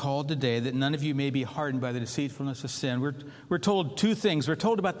as it's called today, that none of you may be hardened by the deceitfulness of sin. We're told two things. We're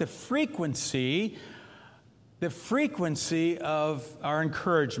told about the frequency of our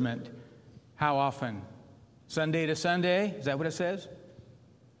encouragement. How often? Sunday to Sunday? Is that what it says?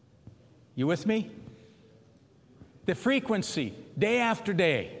 You with me? The frequency, day after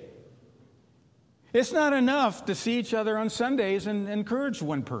day. It's not enough to see each other on Sundays and encourage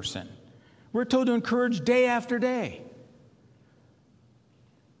one person. We're told to encourage day after day.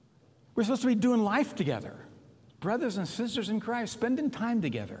 We're supposed to be doing life together. Brothers and sisters in Christ, spending time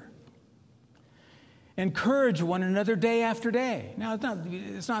together. Encourage one another day after day. Now,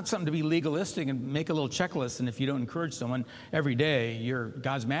 it's not something to be legalistic and make a little checklist, and if you don't encourage someone every day,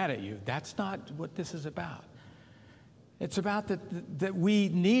 God's mad at you. That's not what this is about. It's about that we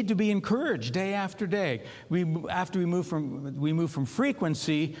need to be encouraged day after day. We move from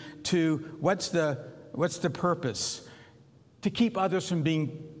frequency to what's the purpose? To keep others from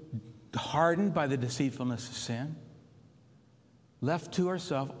being hardened by the deceitfulness of sin. Left to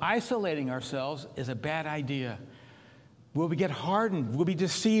ourselves, isolating ourselves is a bad idea. We'll get hardened. We'll be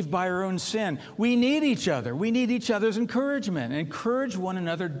deceived by our own sin. We need each other. We need each other's encouragement. Encourage one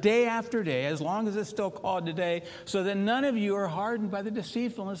another day after day, as long as it's still called today, so that none of you are hardened by the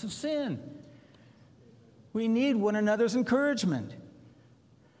deceitfulness of sin. We need one another's encouragement.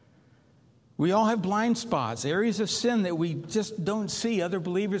 We all have blind spots, areas of sin that we just don't see. Other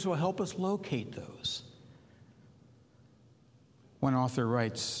believers will help us locate those. One author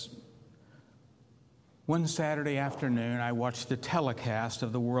writes, one Saturday afternoon, I watched the telecast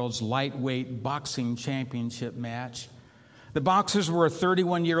of the world's lightweight boxing championship match. The boxers were a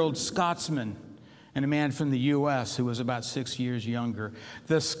 31-year-old Scotsman and a man from the U.S. who was about 6 years younger.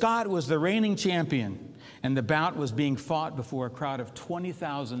 The Scot was the reigning champion, and the bout was being fought before a crowd of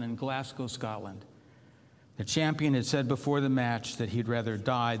 20,000 in Glasgow, Scotland. The champion had said before the match that he'd rather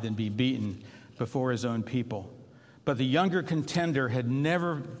die than be beaten before his own people. But the younger contender had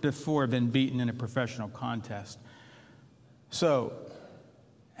never before been beaten in a professional contest. So,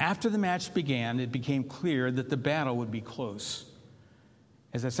 after the match began, it became clear that the battle would be close.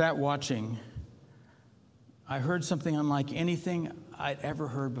 As I sat watching, I heard something unlike anything I'd ever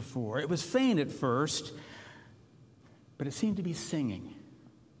heard before. It was faint at first, but it seemed to be singing.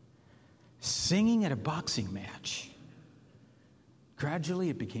 Singing at a boxing match. Gradually,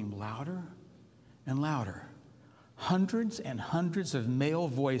 it became louder and louder. Hundreds and hundreds of male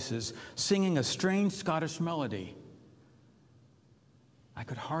voices singing a strange Scottish melody. I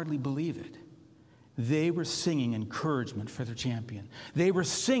could hardly believe it. They were singing encouragement for their champion. They were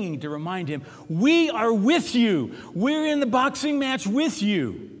singing to remind him, we are with you. We're in the boxing match with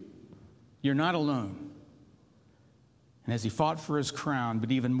you. You're not alone. And as he fought for his crown,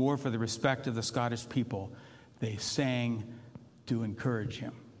 but even more for the respect of the Scottish people, they sang to encourage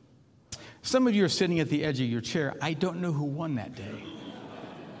him. Some of you are sitting at the edge of your chair. I don't know who won that day.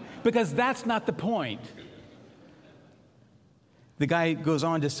 Because that's not the point. The guy goes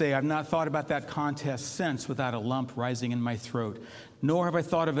on to say, I've not thought about that contest since without a lump rising in my throat, nor have I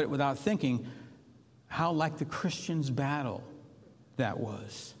thought of it without thinking how like the Christian's battle that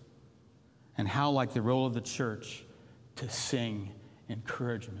was, and how like the role of the church to sing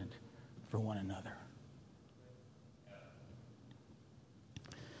encouragement for one another.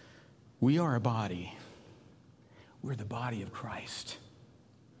 We are a body. We're the body of Christ.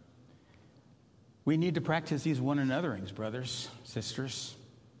 We need to practice these one anotherings, brothers, sisters.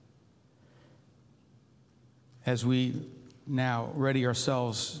 As we now ready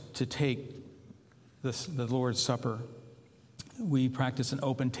ourselves to take the Lord's Supper, we practice an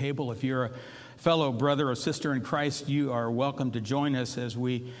open table. If you're a fellow brother or sister in Christ, you are welcome to join us as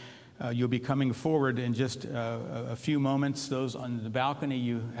you'll be coming forward in just a few moments. Those on the balcony,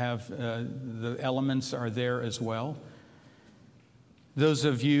 you have the elements are there as well. Those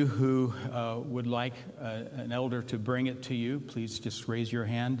of you who would like an elder to bring it to you, please just raise your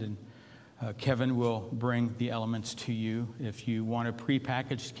hand, and Kevin will bring the elements to you. If you want a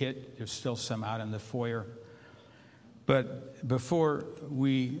prepackaged kit, there's still some out in the foyer. But before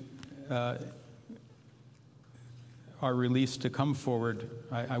we are released to come forward,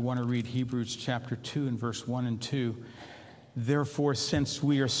 I want to read Hebrews chapter 2 and verse 1 and 2. Therefore, since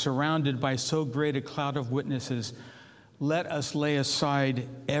we are surrounded by so great a cloud of witnesses, let us lay aside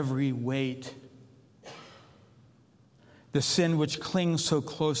every weight, the sin which clings so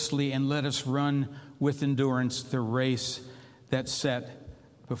closely, and let us run with endurance the race that's set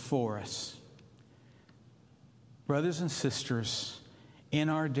before us. Brothers and sisters, in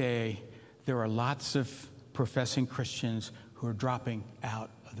our day, there are lots of professing Christians who are dropping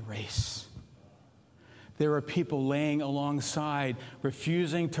out of the race. There are people laying alongside,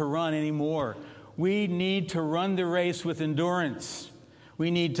 refusing to run anymore. We need to run the race with endurance. We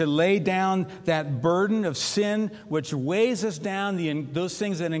need to lay down that burden of sin which weighs us down, those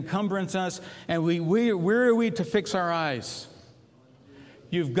things that encumbrance us, and where are we to fix our eyes?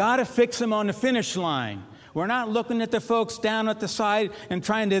 You've got to fix them on the finish line. We're not looking at the folks down at the side and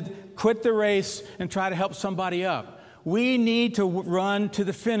trying to quit the race and try to help somebody up. We need to run to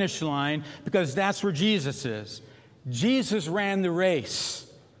the finish line because that's where Jesus is. Jesus ran the race.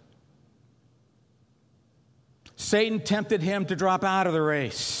 Satan tempted him to drop out of the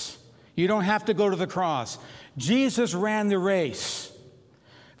race. You don't have to go to the cross. Jesus ran the race.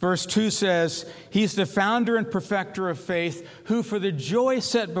 Verse 2 says, He's the founder and perfecter of faith, who for the joy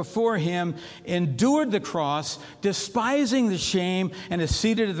set before him endured the cross, despising the shame, and is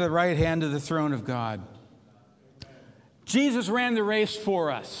seated at the right hand of the throne of God. Jesus ran the race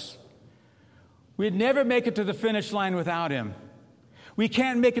for us. We'd never make it to the finish line without him. We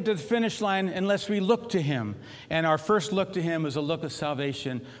can't make it to the finish line unless we look to him. And our first look to him is a look of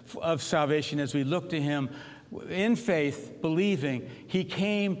salvation as we look to him in faith, believing he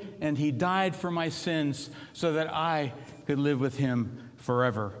came and he died for my sins so that I could live with him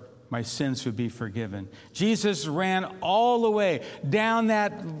forever. My sins would be forgiven. Jesus ran all the way down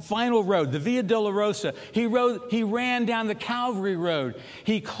that final road, the Via Dolorosa. He ran down the Calvary road.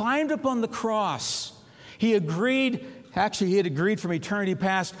 He climbed up on the cross. He had agreed from eternity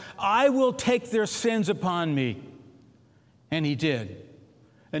past, I will take their sins upon me. And he did.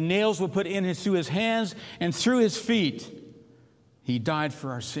 The nails were put in through his hands and through his feet. He died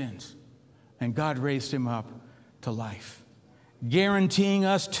for our sins. And God raised him up to life, guaranteeing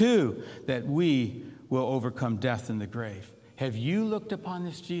us too that we will overcome death in the grave. Have you looked upon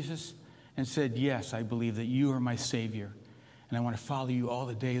this Jesus and said, yes, I believe that you are my Savior, and I want to follow you all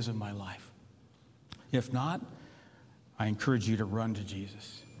the days of my life? If not, I encourage you to run to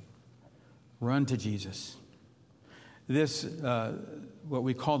Jesus. Run to Jesus. This, what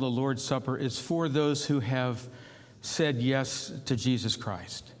we call the Lord's Supper, is for those who have said yes to Jesus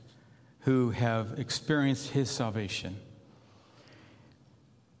Christ, who have experienced his salvation.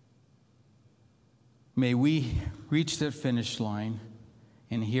 May we reach that finish line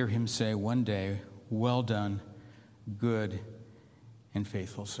and hear him say one day, well done, good and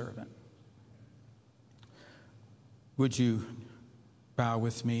faithful servant. Would you bow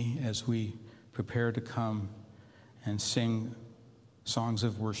with me as we prepare to come and sing songs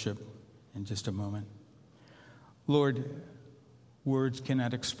of worship in just a moment? Lord, words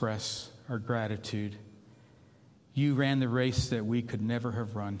cannot express our gratitude. You ran the race that we could never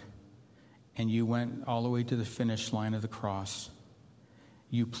have run, and you went all the way to the finish line of the cross.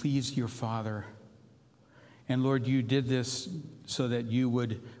 You pleased your Father. And Lord, you did this so that you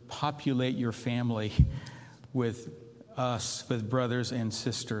would populate your family with us, with brothers and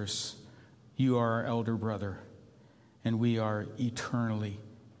sisters. You are our elder brother, and we are eternally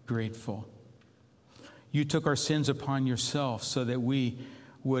grateful. You took our sins upon yourself so that we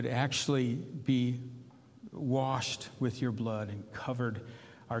would actually be washed with your blood and covered.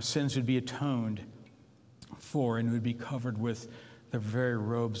 Our sins would be atoned for and would be covered with the very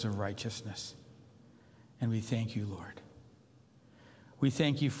robes of righteousness. And we thank you, Lord. We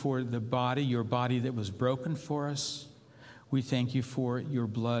thank you for the body, your body that was broken for us. We thank you for your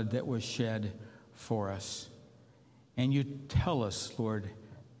blood that was shed for us. And you tell us, Lord,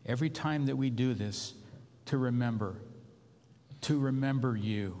 every time that we do this, to remember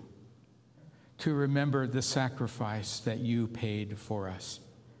you, to remember the sacrifice that you paid for us.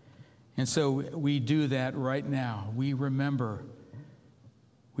 And so we do that right now. We remember,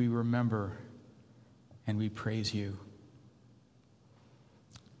 and we praise you.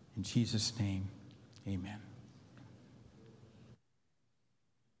 In Jesus' name, amen.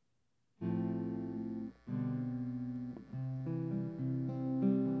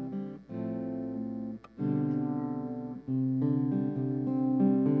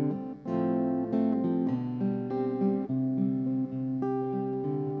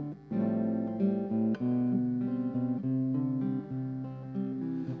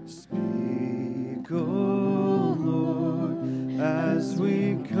 Speak, O Lord, as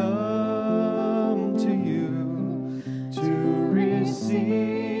we come to you to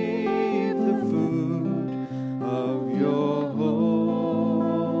receive the food of your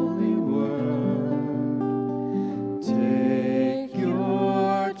holy word. Take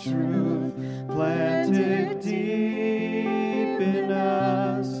your truth, plant it deep in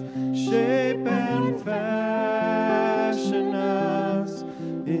us, shape and fashion us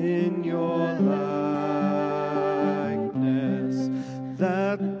in your likeness,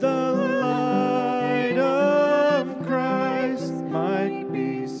 that the light of Christ might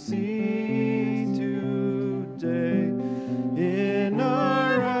be seen today in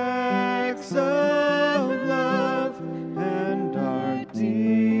our acts of love and our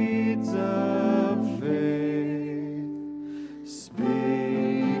deeds of faith.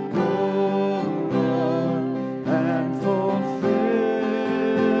 Speak, O Lord, and fulfill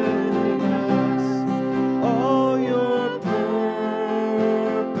all your purposes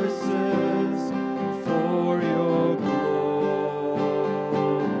for your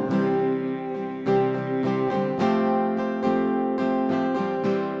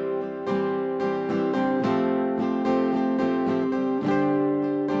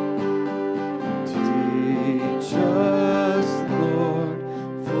Teach us, Lord,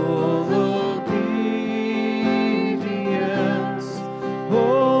 full obedience,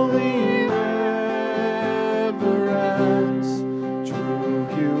 holy reverence, true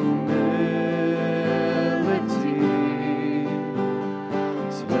humility.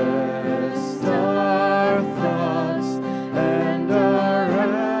 Test our thoughts and our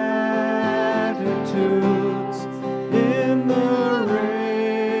attitudes in the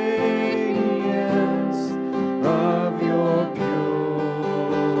radiance of your purity.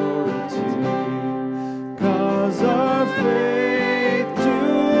 Cause our faith to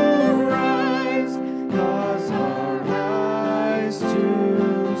rise, cause our eyes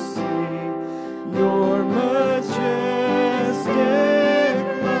to see your majestic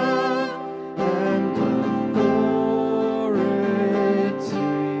love and authority.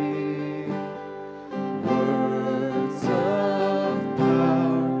 Words of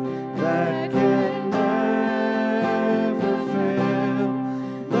power that can never fail.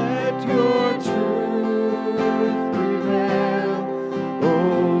 Let your truth prevail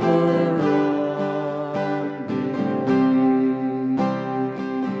over unbelief.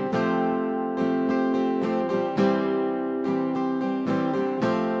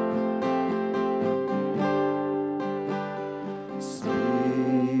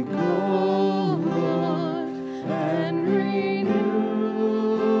 Speak, O Lord, and renew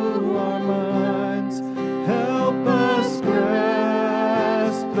our minds. Help us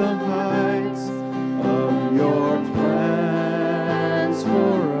grasp the heights of your plans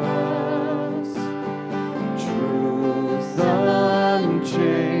for us. Truth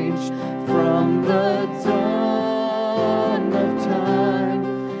unchanged from the dawn of time,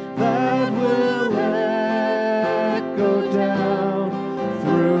 that will echo down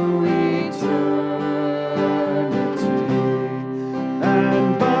through eternity.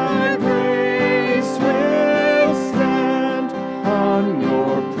 And by grace we'll stand on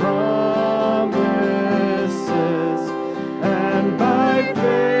your promises, and by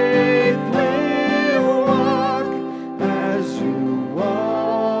faith we'll walk as you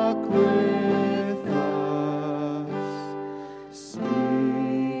walk with us.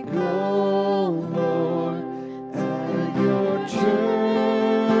 Speak, O Lord, and your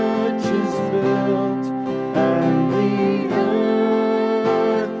church is built, and the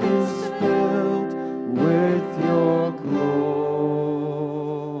earth is filled with your glory.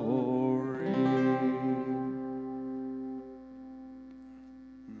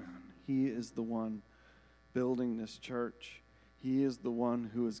 Amen. He is the one building this church. He is the one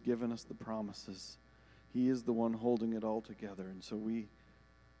who has given us the promises. He is the one holding it all together. And so we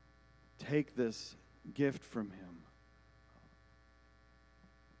take this gift from him.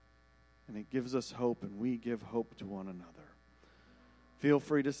 And it gives us hope, and we give hope to one another. Feel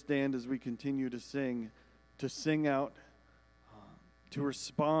free to stand as we continue to sing out, to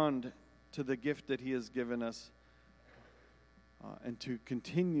respond to the gift that he has given us, and to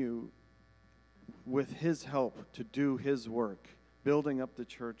continue with his help to do his work, building up the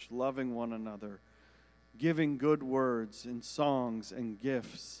church, loving one another, giving good words and songs and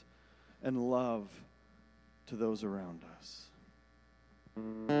gifts and love to those around us.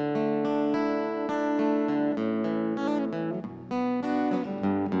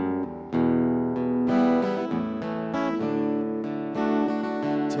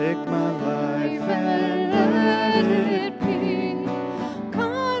 Take my life and let it be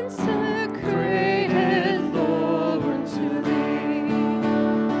consecrated, Lord, to thee.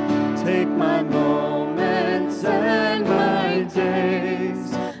 Take my moments and my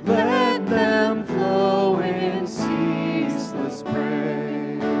days, let them flow in ceaseless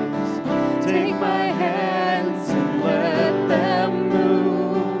praise. Take my hands and let them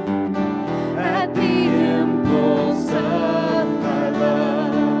move at the impulse of thy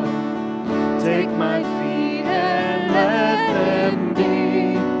love. Take my feet and let them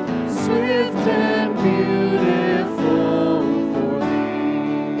be swift and beautiful for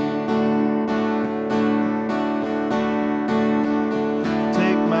thee.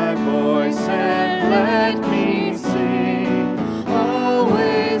 Take my voice and let me sing,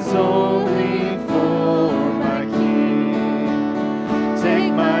 always only for my King.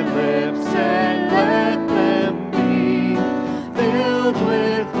 Take my lips and let them be filled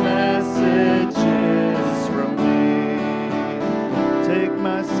with messages from thee. Take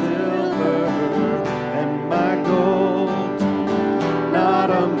my silver and my gold, not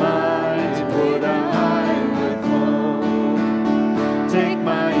a mind would I withhold. Take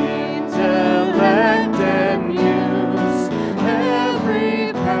my intellect and use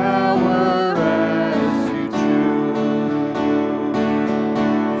every power as you choose.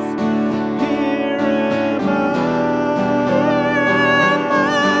 Here am I,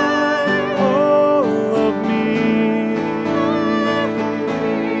 all of me.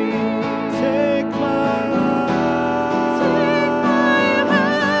 Take my life,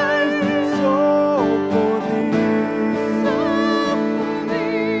 soul for thee.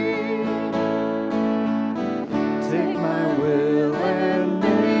 Take my will and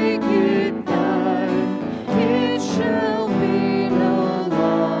make it thine. It shall be no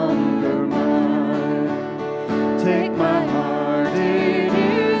longer mine. Take my heart, it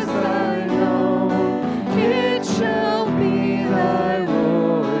is thine own. It shall be thy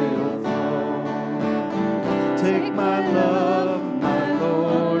royal throne. Take my love, my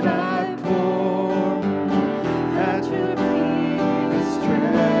Lord, I pour at your feet as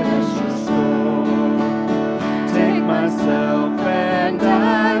treasure store. Take myself and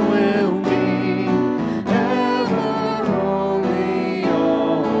I will be ever only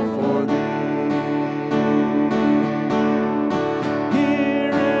all for thee.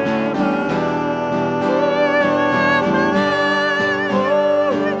 Here am I,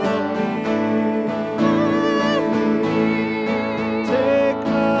 all of me. Take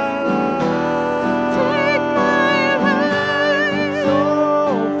my life,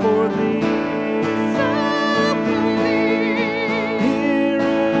 soul for thee. Here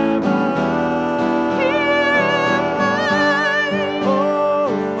am I,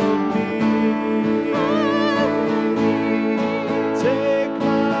 all of me. Take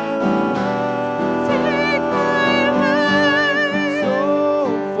my life,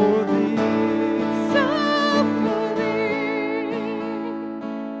 soul for thee.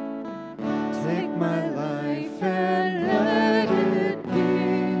 Take my life and let it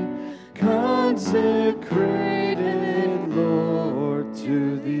be consecrated, Lord,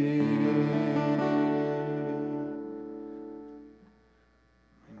 to thee.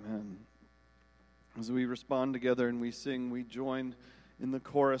 Amen. As we respond together and we sing, we join in the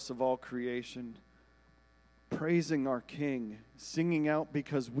chorus of all creation, praising our King, singing out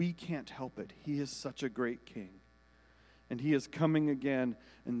because we can't help it. He is such a great King. And he is coming again,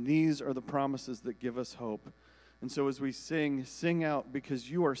 and these are the promises that give us hope. And so as we sing out because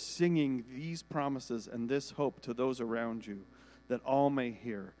you are singing these promises and this hope to those around you, that all may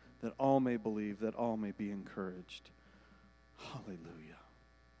hear, that all may believe, that all may be encouraged. Hallelujah.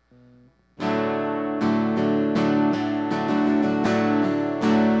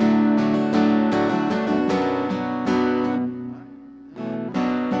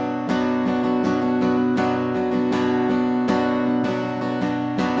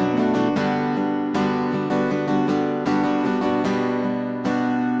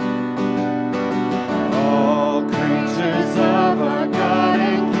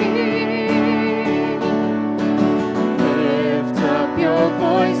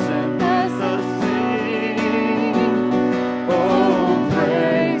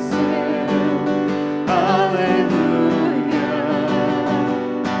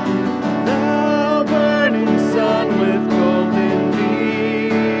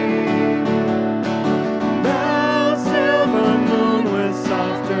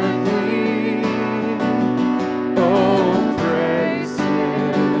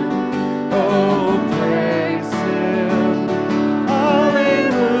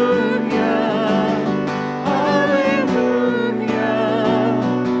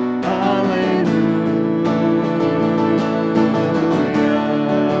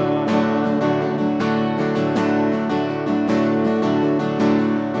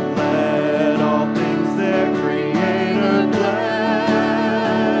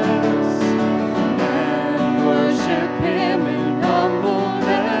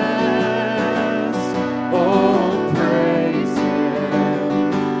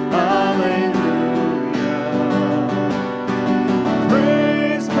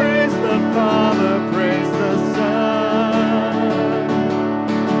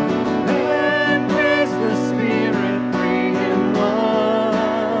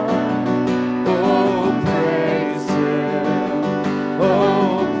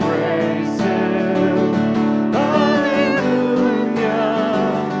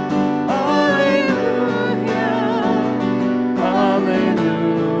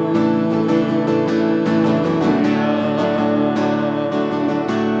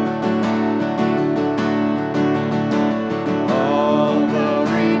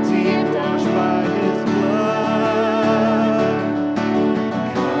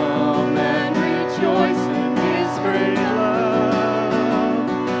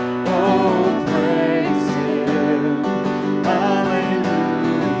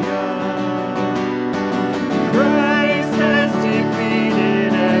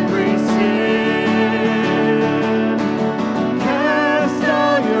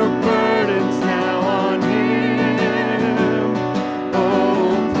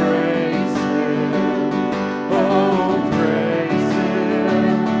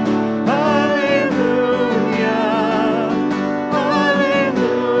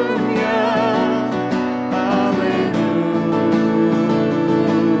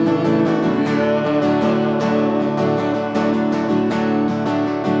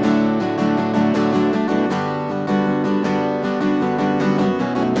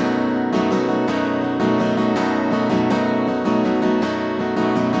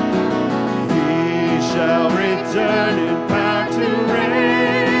 risen in power to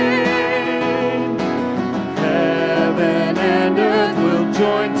reign. Heaven and earth will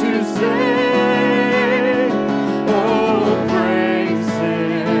join to say, oh, praise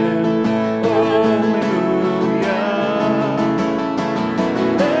him, hallelujah.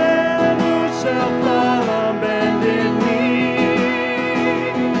 Then he shall fall on bended knee.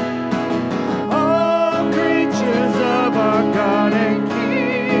 All creatures of our God and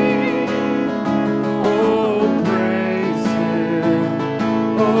King, oh, praise him,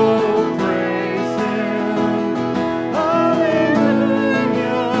 oh, praise him. Hallelujah,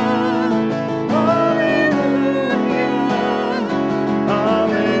 hallelujah,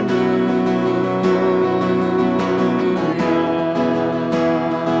 hallelujah.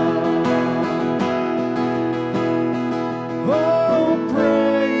 Oh,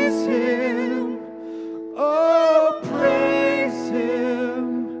 praise him, oh, praise him.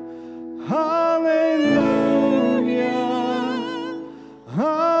 Hallelujah,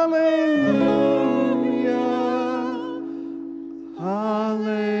 hallelujah,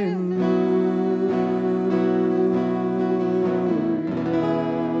 hallelujah.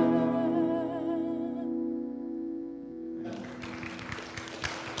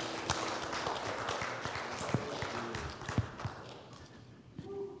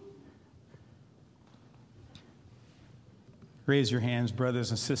 Raise your hands,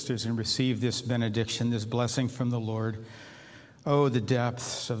 brothers and sisters, and receive this benediction, this blessing from the Lord. Oh, the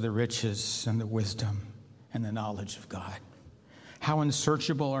depths of the riches and the wisdom and the knowledge of God. How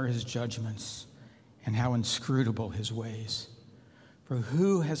unsearchable are his judgments and how inscrutable his ways. For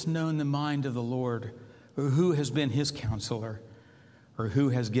who has known the mind of the Lord, or who has been his counselor, or who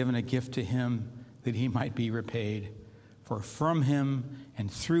has given a gift to him that he might be repaid? For from him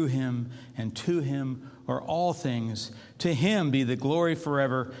and through him and to him are all things. To him be the glory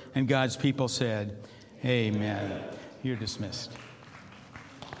forever. And God's people said, Amen. You're dismissed.